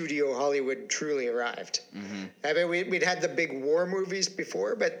big studio Hollywood truly arrived. I mean, we'd had the big war movies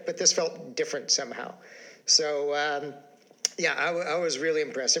before, but this felt different somehow. So, I was really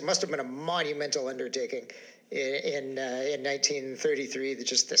impressed. It must have been a monumental undertaking in 1933.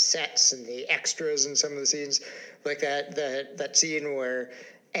 Just the sets and the extras and some of the scenes, like that scene where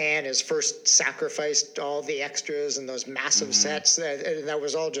Anne is first sacrificed all the extras and those massive sets. And that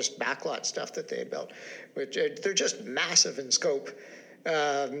was all just backlot stuff that they had built, which they're just massive in scope.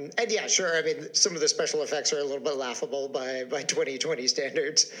 And yeah, sure. I mean, some of the special effects are a little bit laughable by 2020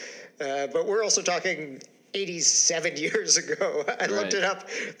 standards, but we're also talking 87 years ago. I looked it up.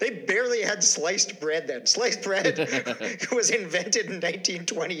 They barely had sliced bread then. Sliced bread was invented in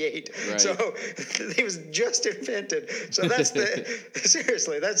 1928. Right. So it was just invented. So that's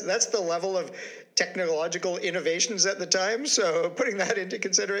seriously, that's the level of technological innovations at the time. So putting that into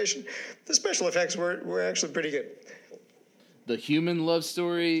consideration, the special effects were actually pretty good. The human love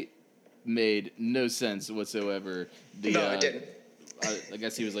story made no sense whatsoever. No, it didn't. I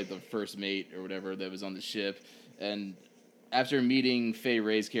guess he was like the first mate or whatever that was on the ship. And after meeting Fay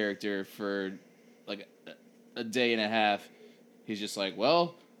Wray's character for like a day and a half, he's just like,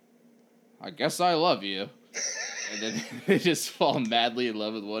 well, I guess I love you. And then they just fall madly in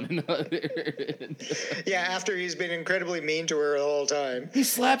love with one another. Yeah, after he's been incredibly mean to her the whole time. He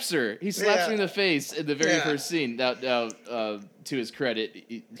slaps her. He slaps her in the face in the very first scene. Now, to his credit,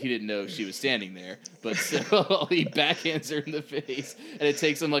 he didn't know she was standing there, but still, he backhands her in the face, and it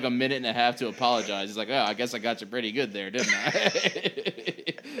takes him like a minute and a half to apologize. He's like, oh, I guess I got you pretty good there, didn't I?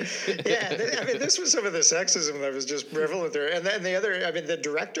 Yeah, I mean, this was some of the sexism that was just prevalent there. And then the other, I mean, the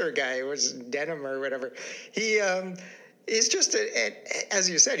director guy was Denham or whatever. He's just, as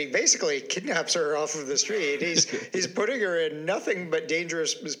you said, he basically kidnaps her off of the street. He's putting her in nothing but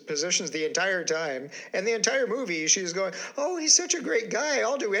dangerous positions the entire time. And the entire movie, she's going, oh, he's such a great guy.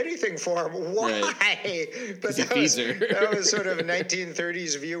 I'll do anything for him. Why? Right. But that was sort of a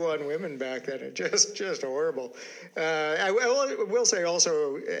 1930s view on women back then. It just horrible. I will say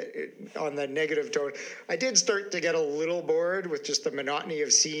also, on the negative tone, I did start to get a little bored with just the monotony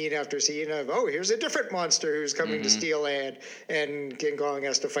of scene after scene of, oh, here's a different monster who's coming to steal land, and King Kong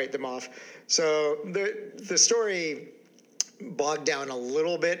has to fight them off. So the story bogged down a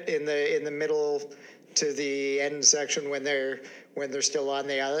little bit in the middle to the end section when they're still on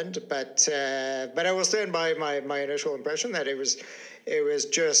the island. But I will stand by my initial impression that it was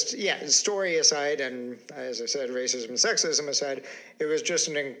just, story aside, and as I said, racism and sexism aside, it was just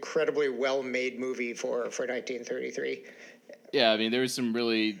an incredibly well-made movie for 1933. Yeah, I mean, there was some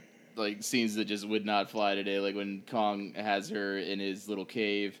really like scenes that just would not fly today, like when Kong has her in his little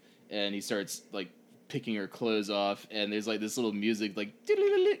cave and he starts like picking her clothes off, and there's like this little music like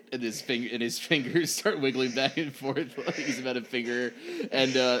and his fingers start wiggling back and forth like he's about to finger her.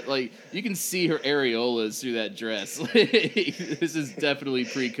 And like you can see her areolas through that dress. This is definitely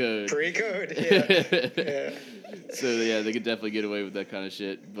pre-code. Yeah. So yeah, they could definitely get away with that kind of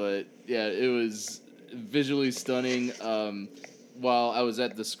shit. But yeah, it was visually stunning. While I was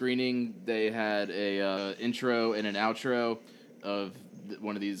at the screening, they had a intro and an outro of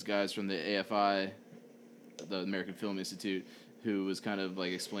one of these guys from the AFI, the American Film Institute, who was kind of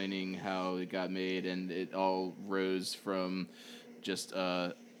like explaining how it got made, and it all rose from just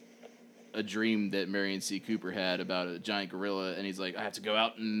a dream that Marion C. Cooper had about a giant gorilla, and he's like, I have to go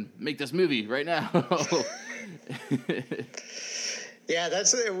out and make this movie right now. Yeah,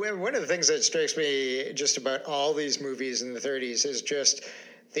 that's one of the things that strikes me just about all these movies in the 30s is just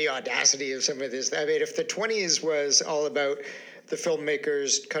the audacity of some of this. I mean, if the 20s was all about the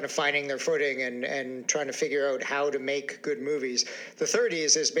filmmakers kind of finding their footing and trying to figure out how to make good movies, the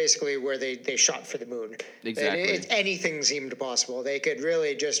 30s is basically where they shot for the moon. Exactly. Anything seemed possible. They could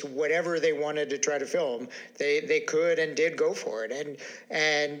really just, whatever they wanted to try to film, they could and did go for it.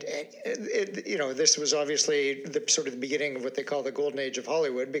 And this was obviously the sort of the beginning of what they call the golden age of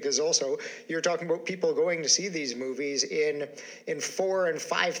Hollywood, because also you're talking about people going to see these movies in 4,000 and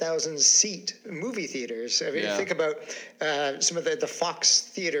 5,000 seat movie theaters. I mean, think about some of the Fox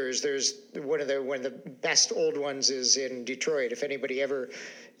theaters. There's one of the best old ones is in Detroit. If anybody ever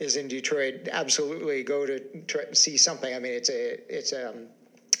is in Detroit, absolutely go to try see something. I mean, it's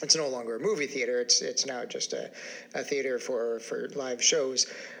It's no longer a movie theater. It's now just a theater for live shows.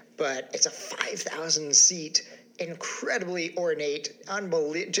 But it's a 5,000 seat, incredibly ornate,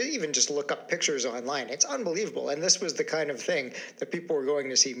 unbelievable. Even just look up pictures online. It's unbelievable. And this was the kind of thing that people were going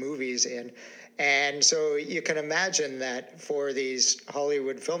to see movies in. And so you can imagine that for these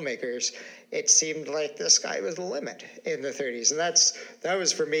Hollywood filmmakers, it seemed like the sky was the limit in the 30s. And that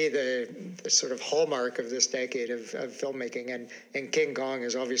was for me the sort of hallmark of this decade of filmmaking. And King Kong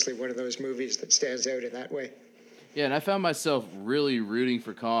is obviously one of those movies that stands out in that way. Yeah, and I found myself really rooting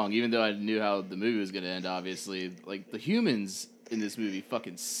for Kong, even though I knew how the movie was going to end, obviously. Like, the humans in this movie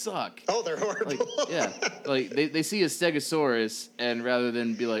fucking suck. Oh, they're horrible. Like, yeah. Like, they see a Stegosaurus, and rather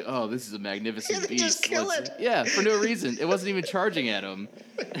than be like, oh, this is a magnificent beast. Just kill it. Yeah, for no reason. It wasn't even charging at them.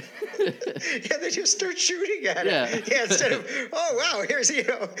 Yeah, they just start shooting at it. Yeah, instead of, oh, wow, here's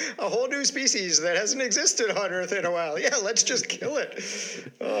a whole new species that hasn't existed on Earth in a while. Yeah, let's just kill it.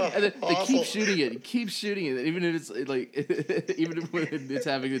 Oh, and then they keep shooting it, even if it's like, even when it's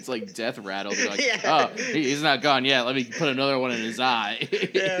having its like death rattle. They're like, oh, he's not gone yet. Let me put another one in his eye.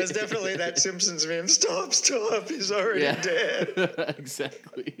 Yeah, it's definitely that Simpsons meme. Stop, he's already dead.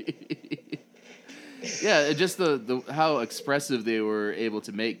 Exactly. Yeah, just the how expressive they were able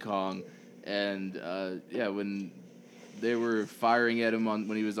to make Kong, and when they were firing at him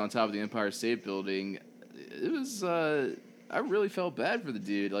when he was on top of the Empire State Building, it was I really felt bad for the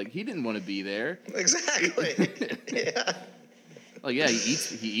dude. Like, he didn't want to be there. Exactly. Yeah. Like, yeah,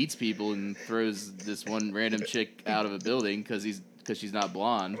 he eats people and throws this one random chick out of a building because she's not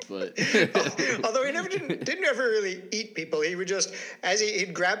blonde, but although he didn't ever really eat people, he would just, as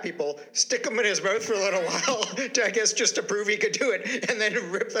he'd grab people, stick them in his mouth for a little while to, I guess, just to prove he could do it, and then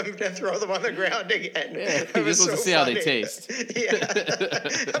rip them and throw them on the ground again. Yeah, he just wants to see how they taste. Yeah.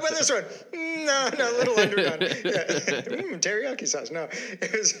 How about this one? No, a little underdone. Yeah. Teriyaki sauce. No,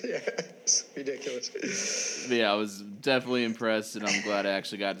 it's ridiculous. But yeah, I was definitely impressed, and I'm glad I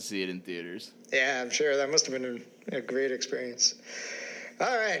actually got to see it in theaters. Yeah, I'm sure that must have been a great experience.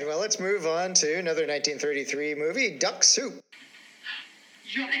 All right, well, let's move on to another 1933 movie, Duck Soup.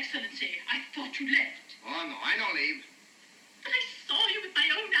 Your Excellency, I thought you left. Oh, no, I don't leave. But I saw you with my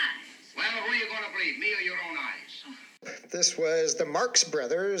own eyes. Well, who are you going to believe, me or your own eyes? This was the Marx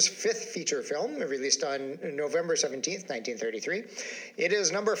Brothers' fifth feature film, released on November 17th, 1933. It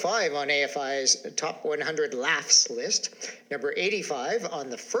is number 5 on AFI's Top 100 Laughs list, number 85 on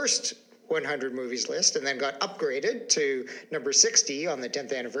the first 100 movies list, and then got upgraded to number 60 on the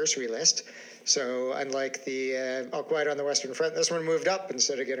 10th anniversary list. So unlike the All Quiet on the Western Front, this one moved up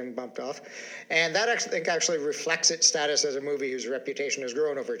instead of getting bumped off. And that actually reflects its status as a movie whose reputation has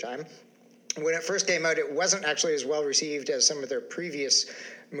grown over time. When it first came out, it wasn't actually as well received as some of their previous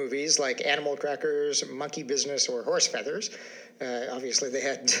movies like Animal Crackers, Monkey Business, or Horse Feathers. Obviously, they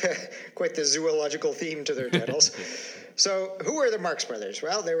had quite the zoological theme to their titles. So, who were the Marx Brothers?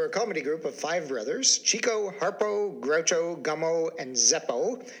 Well, they were a comedy group of 5 brothers. Chico, Harpo, Groucho, Gummo, and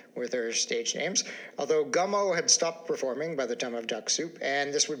Zeppo were their stage names, although Gummo had stopped performing by the time of Duck Soup,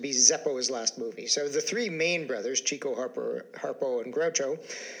 and this would be Zeppo's last movie. So the 3 main brothers, Chico, Harpo, and Groucho,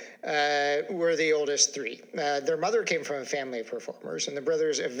 were the oldest 3. Their mother came from a family of performers, and the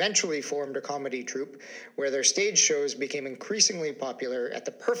brothers eventually formed a comedy troupe where their stage shows became increasingly popular at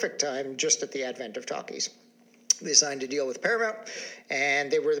the perfect time, just at the advent of talkies. They signed a deal with Paramount, and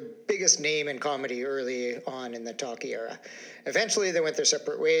they were the biggest name in comedy early on in the talkie era. Eventually, they went their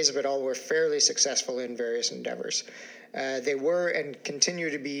separate ways, but all were fairly successful in various endeavors. They were and continue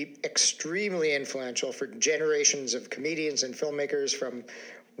to be extremely influential for generations of comedians and filmmakers, from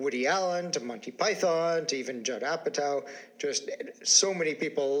Woody Allen to Monty Python to even Judd Apatow. Just so many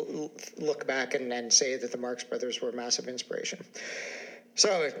people look back and say that the Marx Brothers were a massive inspiration.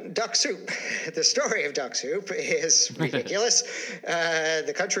 So, Duck Soup. The story of Duck Soup is ridiculous.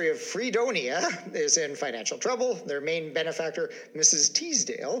 The country of Fredonia is in financial trouble. Their main benefactor, Mrs.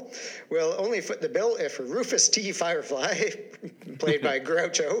 Teasdale, will only foot the bill if Rufus T. Firefly, played by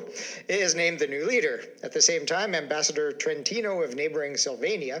Groucho, is named the new leader. At the same time, Ambassador Trentino of neighboring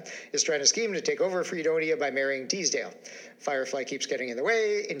Sylvania is trying to scheme to take over Fredonia by marrying Teasdale. Firefly keeps getting in the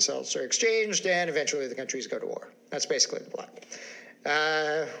way, insults are exchanged, and eventually the countries go to war. That's basically the plot.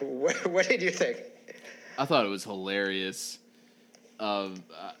 What did you think? I thought it was hilarious. I've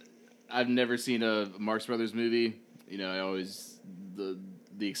never seen a Marx Brothers movie. You know, I always the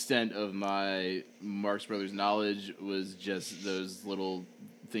extent of my Marx Brothers knowledge was just those little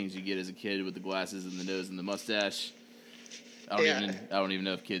things you get as a kid with the glasses and the nose and the mustache. I don't even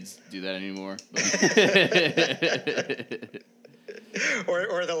know if kids do that anymore.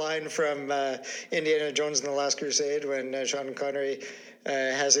 Or the line from Indiana Jones and the Last Crusade when Sean Connery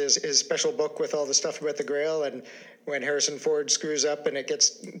has his special book with all the stuff about the Grail, and when Harrison Ford screws up and it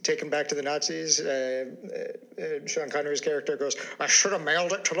gets taken back to the Nazis, Sean Connery's character goes, "I should have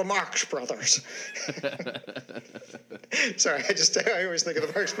mailed it to the Marx Brothers." Sorry, I always think of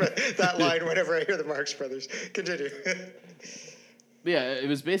the Marx Brothers, that line whenever I hear the Marx Brothers. Continue. Yeah, it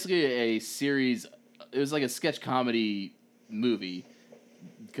was basically a series. It was like a sketch comedy movie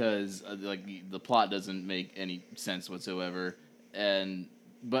because like the plot doesn't make any sense whatsoever,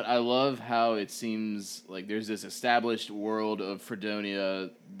 but I love how it seems like there's this established world of Fredonia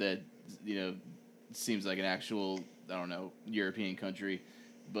that seems like an actual, I don't know, European country,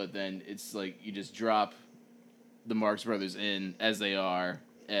 but then it's like you just drop the Marx Brothers in as they are,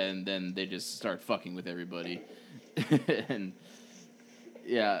 and then they just start fucking with everybody. And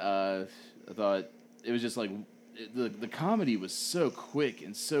yeah, I thought it was just like the comedy was so quick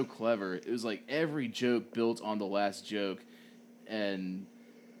and so clever. It was like every joke built on the last joke, and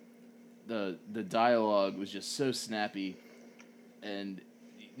the dialogue was just so snappy, and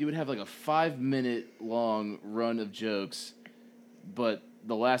you would have like a 5-minute long run of jokes, but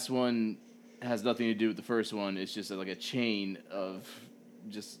the last one has nothing to do with the first one. It's just like a chain of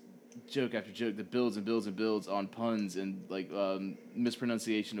just joke after joke that builds and builds and builds on puns and like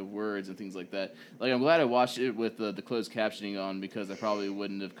mispronunciation of words and things like that. Like, I'm glad I watched it with the closed captioning on, because I probably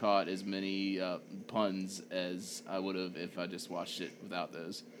wouldn't have caught as many puns as I would have if I just watched it without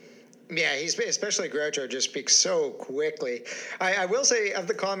those. Yeah, especially Groucho just speaks so quickly. I will say, of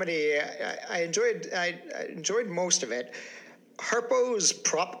the comedy, I enjoyed most of it. Harpo's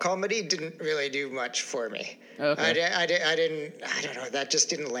prop comedy didn't really do much for me. Okay. I don't know, that just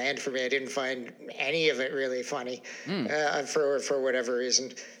didn't land for me. I didn't find any of it really funny for whatever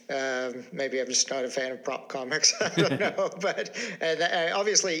reason. Maybe I'm just not a fan of prop comics. I don't know, but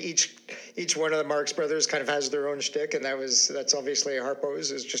obviously each one of the Marx Brothers kind of has their own shtick, and that's obviously Harpo's,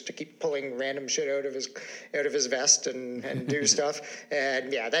 is just to keep pulling random shit out of his vest and do stuff.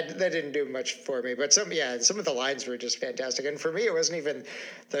 And yeah, that didn't do much for me. But some of the lines were just fantastic. And for me, it wasn't even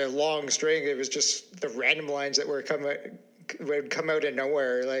the long string; it was just the random lines that would come out of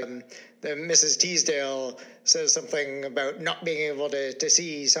nowhere. Like the Mrs. Teasdale says something about not being able to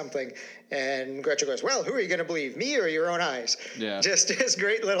see something, and Gretchen goes, "Well, who are you going to believe, me or your own eyes?" Yeah. Just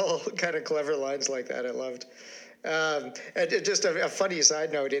great little kind of clever lines like that. I loved. And just a funny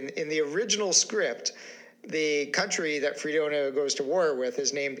side note, in the original script, the country that Fredonia goes to war with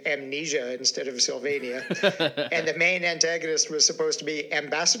is named Amnesia instead of Sylvania. And the main antagonist was supposed to be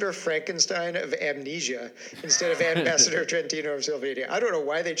Ambassador Frankenstein of Amnesia instead of Ambassador Trentino of Sylvania. I don't know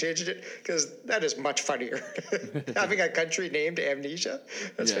why they changed it, because that is much funnier. Having a country named Amnesia,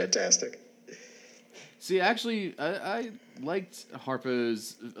 that's fantastic. See, actually, I liked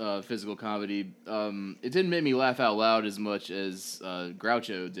Harpo's physical comedy. It didn't make me laugh out loud as much as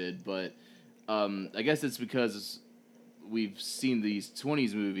Groucho did, but I guess it's because we've seen these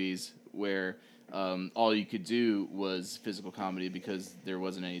 20s movies where all you could do was physical comedy because there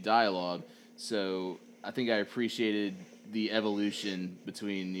wasn't any dialogue. So I think I appreciated the evolution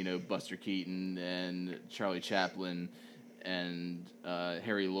between, Buster Keaton and Charlie Chaplin and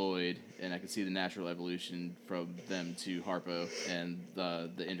Harry Lloyd, and I could see the natural evolution from them to Harpo, and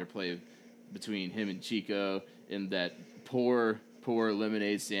the interplay between him and Chico and that poor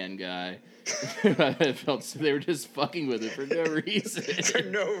lemonade stand guy. I felt they were just fucking with it for no reason. For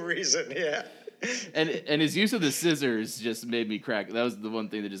no reason, yeah. And his use of the scissors just made me crack. That was the one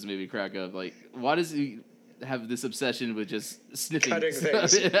thing that just made me crack up. Like, why does he have this obsession with just sniffing cutting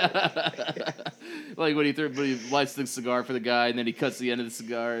things? Yeah. Like when he lights the cigar for the guy, and then he cuts the end of the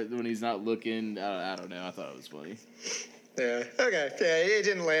cigar when he's not looking. I don't know. I thought it was funny. Yeah. Okay. Yeah, it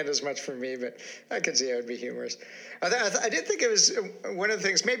didn't land as much for me, but I could see how it'd be humorous. I did think it was one of the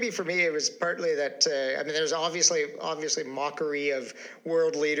things. Maybe for me, it was partly that. There's obviously mockery of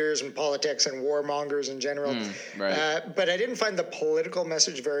world leaders and politics and warmongers in general. Right. But I didn't find the political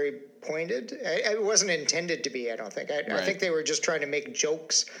message very pointed. It wasn't intended to be. I don't think. I think they were just trying to make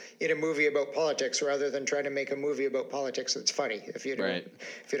jokes in a movie about politics rather than trying to make a movie about politics that's funny. If you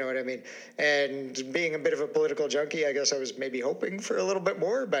know what I mean. And being a bit of a political junkie, I guess I was maybe hoping for a little bit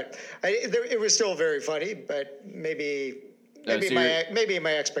more, but it was still very funny. But maybe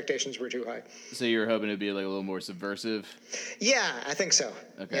my expectations were too high. So you were hoping it'd be like a little more subversive? Yeah, I think so.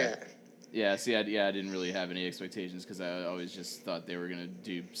 Okay. Yeah. Yeah, see, I didn't really have any expectations because I always just thought they were going to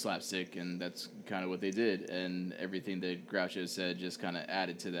do slapstick, and that's kind of what they did. And everything that Groucho said just kind of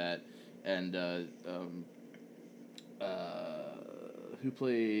added to that. And who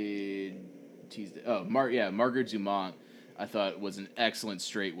played Teasdale? Oh, Margaret Dumont, I thought was an excellent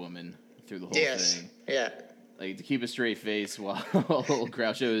straight woman through the whole thing. Yeah. like to keep a straight face while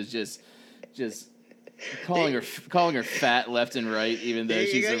Groucho is just calling her fat left and right, even though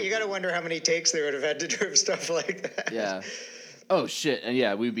you got to wonder how many takes they would have had to do stuff like that. Yeah. Oh shit! And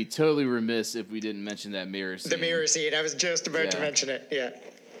yeah, we'd be totally remiss if we didn't mention that mirror scene. The mirror scene. I was just about to mention it. Yeah.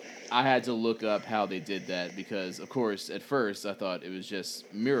 I had to look up how they did that because, of course, at first I thought it was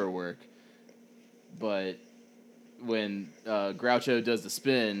just mirror work, but when Groucho does the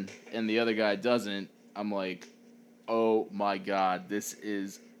spin and the other guy doesn't, I'm like, oh my god, this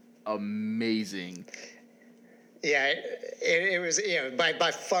is amazing. Yeah, it was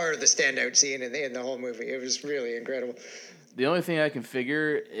by far the standout scene in the whole movie. It was really incredible. The only thing I can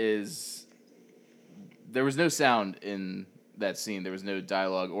figure is there was no sound in that scene. There was no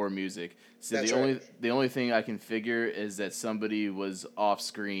dialogue or music. So the only thing I can figure is that somebody was off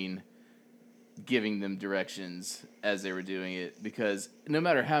screen giving them directions as they were doing it, because no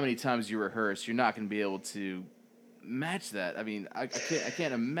matter how many times you rehearse, you're not going to be able to match that. I mean, I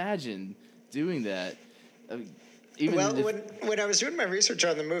can't imagine doing that. When I was doing my research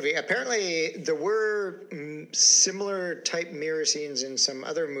on the movie, apparently there were similar type mirror scenes in some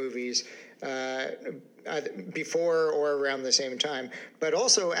other movies before or around the same time. But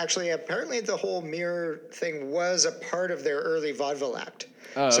also, actually, apparently the whole mirror thing was a part of their early vaudeville act.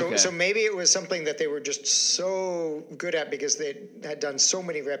 Oh, okay. So maybe it was something that they were just so good at because they had done so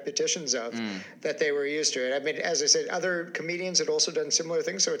many repetitions of that they were used to it. I mean, as I said, other comedians had also done similar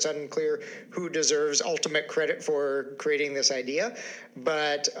things, so it's unclear who deserves ultimate credit for creating this idea.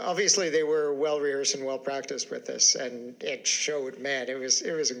 But obviously they were well rehearsed and well practiced with this, and it showed. Man, it was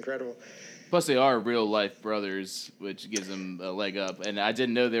incredible. Plus, they are real life brothers, which gives them a leg up. And I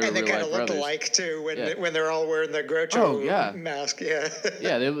didn't know they were real life brothers. And they kind of look alike too when they're all wearing the Groucho mask. Yeah.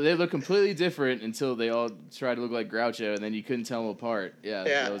 Yeah, they look completely different until they all try to look like Groucho, and then you couldn't tell them apart. Yeah,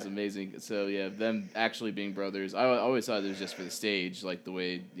 that was amazing. So yeah, them actually being brothers, I always thought it was just for the stage, like the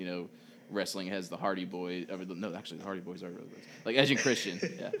way wrestling has the Hardy Boys. No, actually, the Hardy Boys are really brothers. Like Edge and Christian.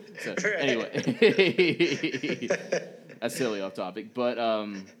 Yeah. So anyway, that's silly off topic, but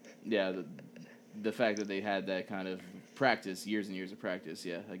yeah, the fact that they had that kind of practice, years and years of practice,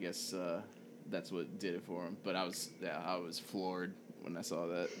 I guess that's what did it for them. But I was floored when I saw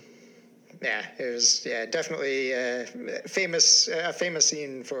that. Yeah, it was definitely a famous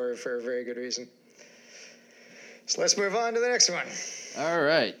scene for a very good reason. So let's move on to the next one. All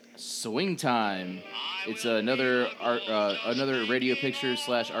right, Swing Time. It's another radio picture /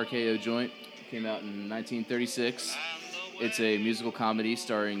 RKO joint. Came out in 1936. It's a musical comedy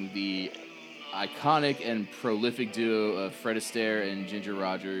starring the iconic and prolific duo of Fred Astaire and Ginger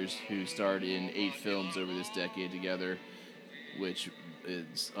Rogers, who starred in 8 films over this decade together, which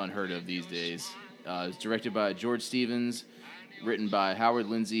is unheard of these days. It was directed by George Stevens, written by Howard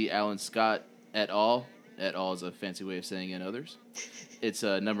Lindsay, Alan Scott et al. Et al. Is a fancy way of saying and others. It's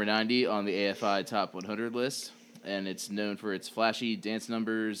number 90 on the AFI Top 100 list, and it's known for its flashy dance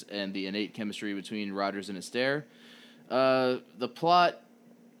numbers and the innate chemistry between Rogers and Astaire. The plot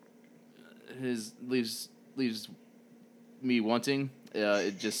leaves me wanting.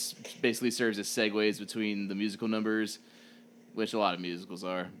 It just basically serves as segues between the musical numbers, which a lot of musicals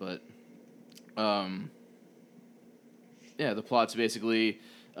are. But the plot's basically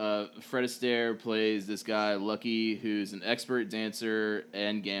Fred Astaire plays this guy Lucky, who's an expert dancer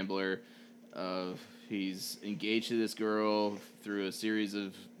and gambler. He's engaged to this girl through a series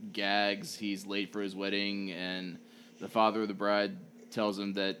of gags. He's late for his wedding, and the father of the bride tells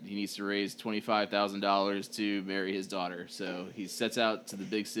him that he needs to raise $25,000 to marry his daughter. So he sets out to the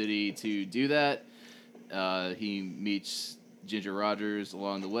big city to do that. He meets Ginger Rogers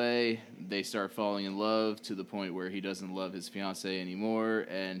along the way. They start falling in love to the point where he doesn't love his fiancée anymore,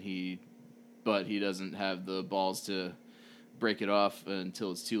 but he doesn't have the balls to break it off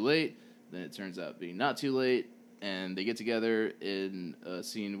until it's too late. Then it turns out being not too late, and they get together in a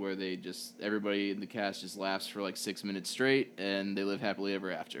scene where everybody in the cast just laughs for like 6 minutes straight, and they live happily ever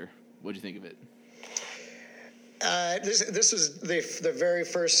after. What'd you think of it? This was the very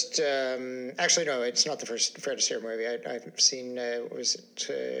first. Actually, no, it's not the first Fred Astaire movie I've seen. Was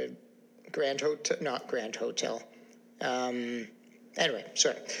it Grand Hotel? Not Grand Hotel. Anyway,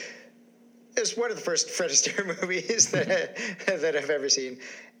 sorry. It's one of the first Fred Astaire movies that I've ever seen,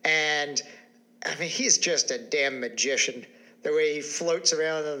 and I mean, he's just a damn magician. The way he floats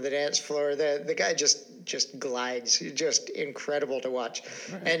around on the dance floor, the guy just just glides, just incredible to watch.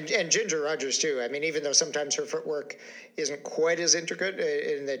 Right. And Ginger Rogers too. I mean, even though sometimes her footwork isn't quite as intricate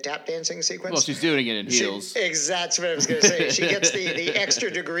in the tap dancing sequence. Well, she's doing it in heels. That's what I was going to say. She gets the extra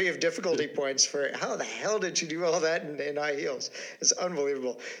degree of difficulty points for how the hell did she do all that in high heels? It's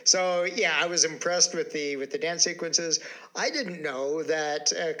unbelievable. So yeah, I was impressed with the dance sequences. I didn't know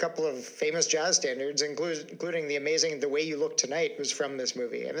that a couple of famous jazz standards, including the amazing "The Way You Look Tonight," was from this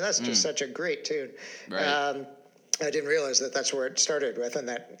movie. I mean, that's just such a great tune. Right. I didn't realize that that's where it started with, and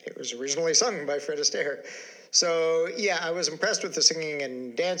that it was originally sung by Fred Astaire. So yeah, I was impressed with the singing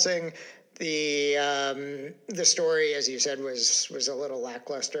and dancing. The story, as you said, was a little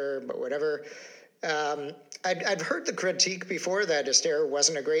lackluster, but whatever. I'd heard the critique before that Astaire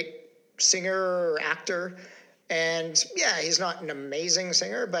wasn't a great singer or actor, and yeah, he's not an amazing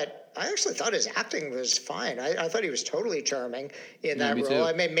singer, but I actually thought his acting was fine. I thought he was totally charming in that role. Too.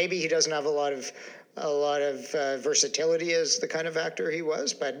 I mean, maybe he doesn't have a lot of versatility as the kind of actor he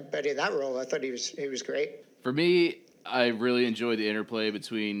was, but in that role, I thought he was great. For me, I really enjoyed the interplay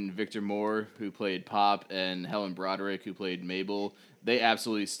between Victor Moore, who played Pop, and Helen Broderick, who played Mabel. They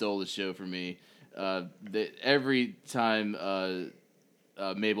absolutely stole the show for me. Every time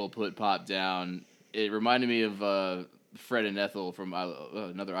Mabel put Pop down, it reminded me of Fred and Ethel from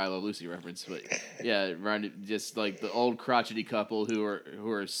another I Love Lucy reference. But yeah, it reminded just like the old crotchety couple who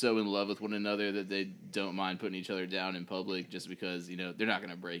are so in love with one another that they don't mind putting each other down in public just because they're not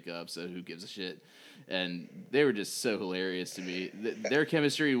going to break up. So who gives a shit? And they were just so hilarious to me. Their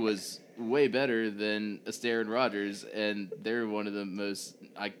chemistry was way better than Astaire and Rogers, and they're one of the most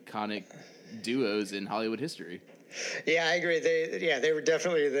iconic duos in Hollywood history. Yeah, I agree. They were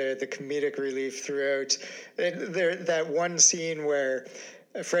definitely the comedic relief throughout. That one scene where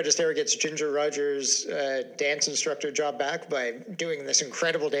Fred Astaire gets Ginger Rogers' dance instructor job back by doing this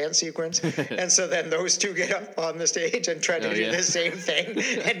incredible dance sequence. And so then those two get up on the stage and try to do the same thing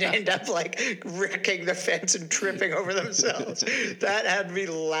and end up like wrecking the fence and tripping over themselves. That had me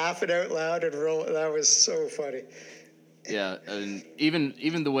laughing out loud and that was so funny. Yeah, and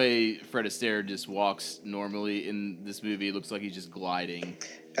even the way Fred Astaire just walks normally in this movie, it looks like he's just gliding.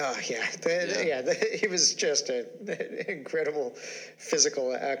 Oh, yeah. He was just an incredible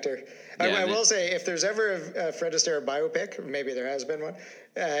physical actor. I will say, if there's ever a Fred Astaire biopic, maybe there has been one,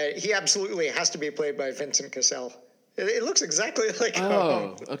 he absolutely has to be played by Vincent Cassel. It looks exactly like him.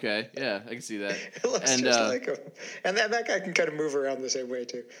 Oh, okay. Yeah, I can see that. It looks just like him. And that guy can kind of move around the same way,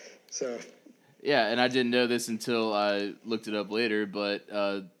 too. So... Yeah, and I didn't know this until I looked it up later, but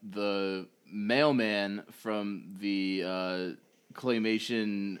the mailman from the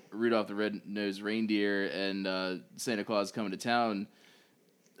claymation Rudolph the Red-Nosed Reindeer and Santa Claus Coming to Town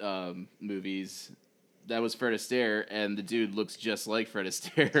movies, that was Fred Astaire, and the dude looks just like Fred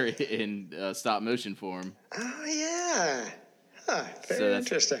Astaire in stop-motion form. Oh, yeah. Huh, very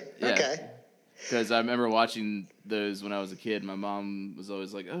interesting. Yeah. Okay. Because I remember watching those when I was a kid. My mom was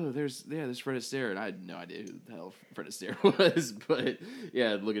always like, "Oh, there's Fred Astaire," and I had no idea who the hell Fred Astaire was. But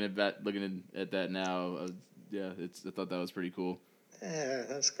yeah, looking at that now, I thought that was pretty cool. Yeah,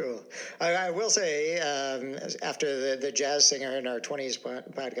 that's cool. I will say, after the jazz singer in our 20s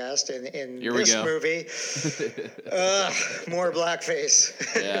podcast, in this movie, more blackface.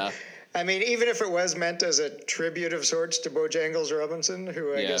 Yeah. I mean, even if it was meant as a tribute of sorts to Bojangles Robinson,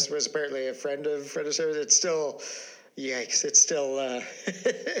 who I guess was apparently a friend of Fred Astaire, it's still, yikes, it's still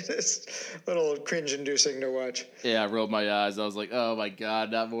it's a little cringe-inducing to watch. Yeah, I rolled my eyes. I was like, oh my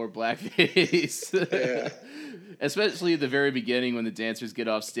God, not more blackface. Yeah. Especially at the very beginning when the dancers get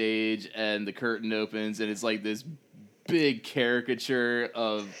off stage and the curtain opens and it's like this big caricature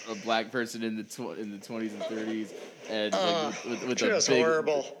of a black person in the 20s and 30s. And with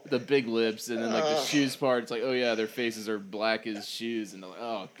the big lips, and then like the shoes part, it's like, oh yeah, their faces are black as shoes, and they're like,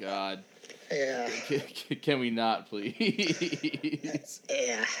 oh God, yeah, can we not please?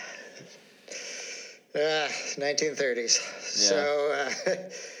 Yeah, 1930s. Yeah. So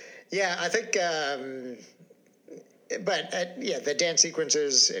yeah, I think, but the dance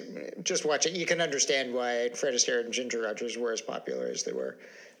sequences. Just watch it, you can understand why Fred Astaire and Ginger Rogers were as popular as they were,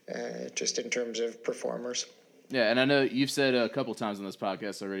 just in terms of performers. Yeah, and I know you've said a couple times on this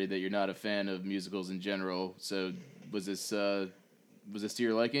podcast already that you're not a fan of musicals in general. So was this to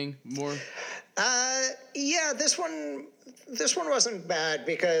your liking more? Yeah, this one wasn't bad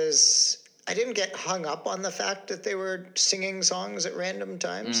because I didn't get hung up on the fact that they were singing songs at random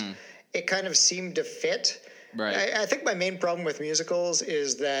times. It kind of seemed to fit. Right. I think my main problem with musicals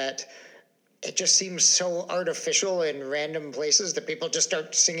is that it just seems so artificial in random places that people just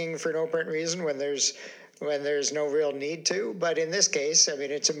start singing for no apparent reason when there's no real need to. But in this case, I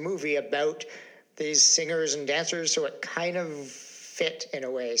mean, it's a movie about these singers and dancers, so it kind of fit in a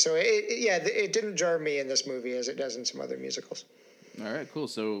way. So it didn't jar me in this movie as it does in some other musicals. All right, cool.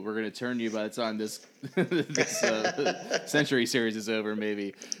 So we're gonna turn to you by the time this Century series is over,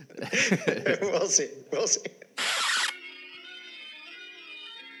 maybe. We'll see.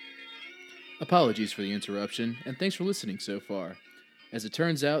 Apologies for the interruption, and thanks for listening so far. As it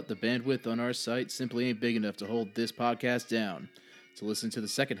turns out, the bandwidth on our site simply ain't big enough to hold this podcast down. To listen to the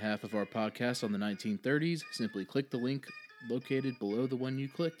second half of our podcast on the 1930s, simply click the link located below the one you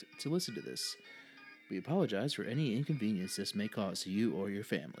clicked to listen to this. We apologize for any inconvenience this may cause you or your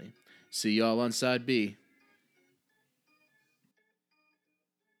family. See y'all on Side B.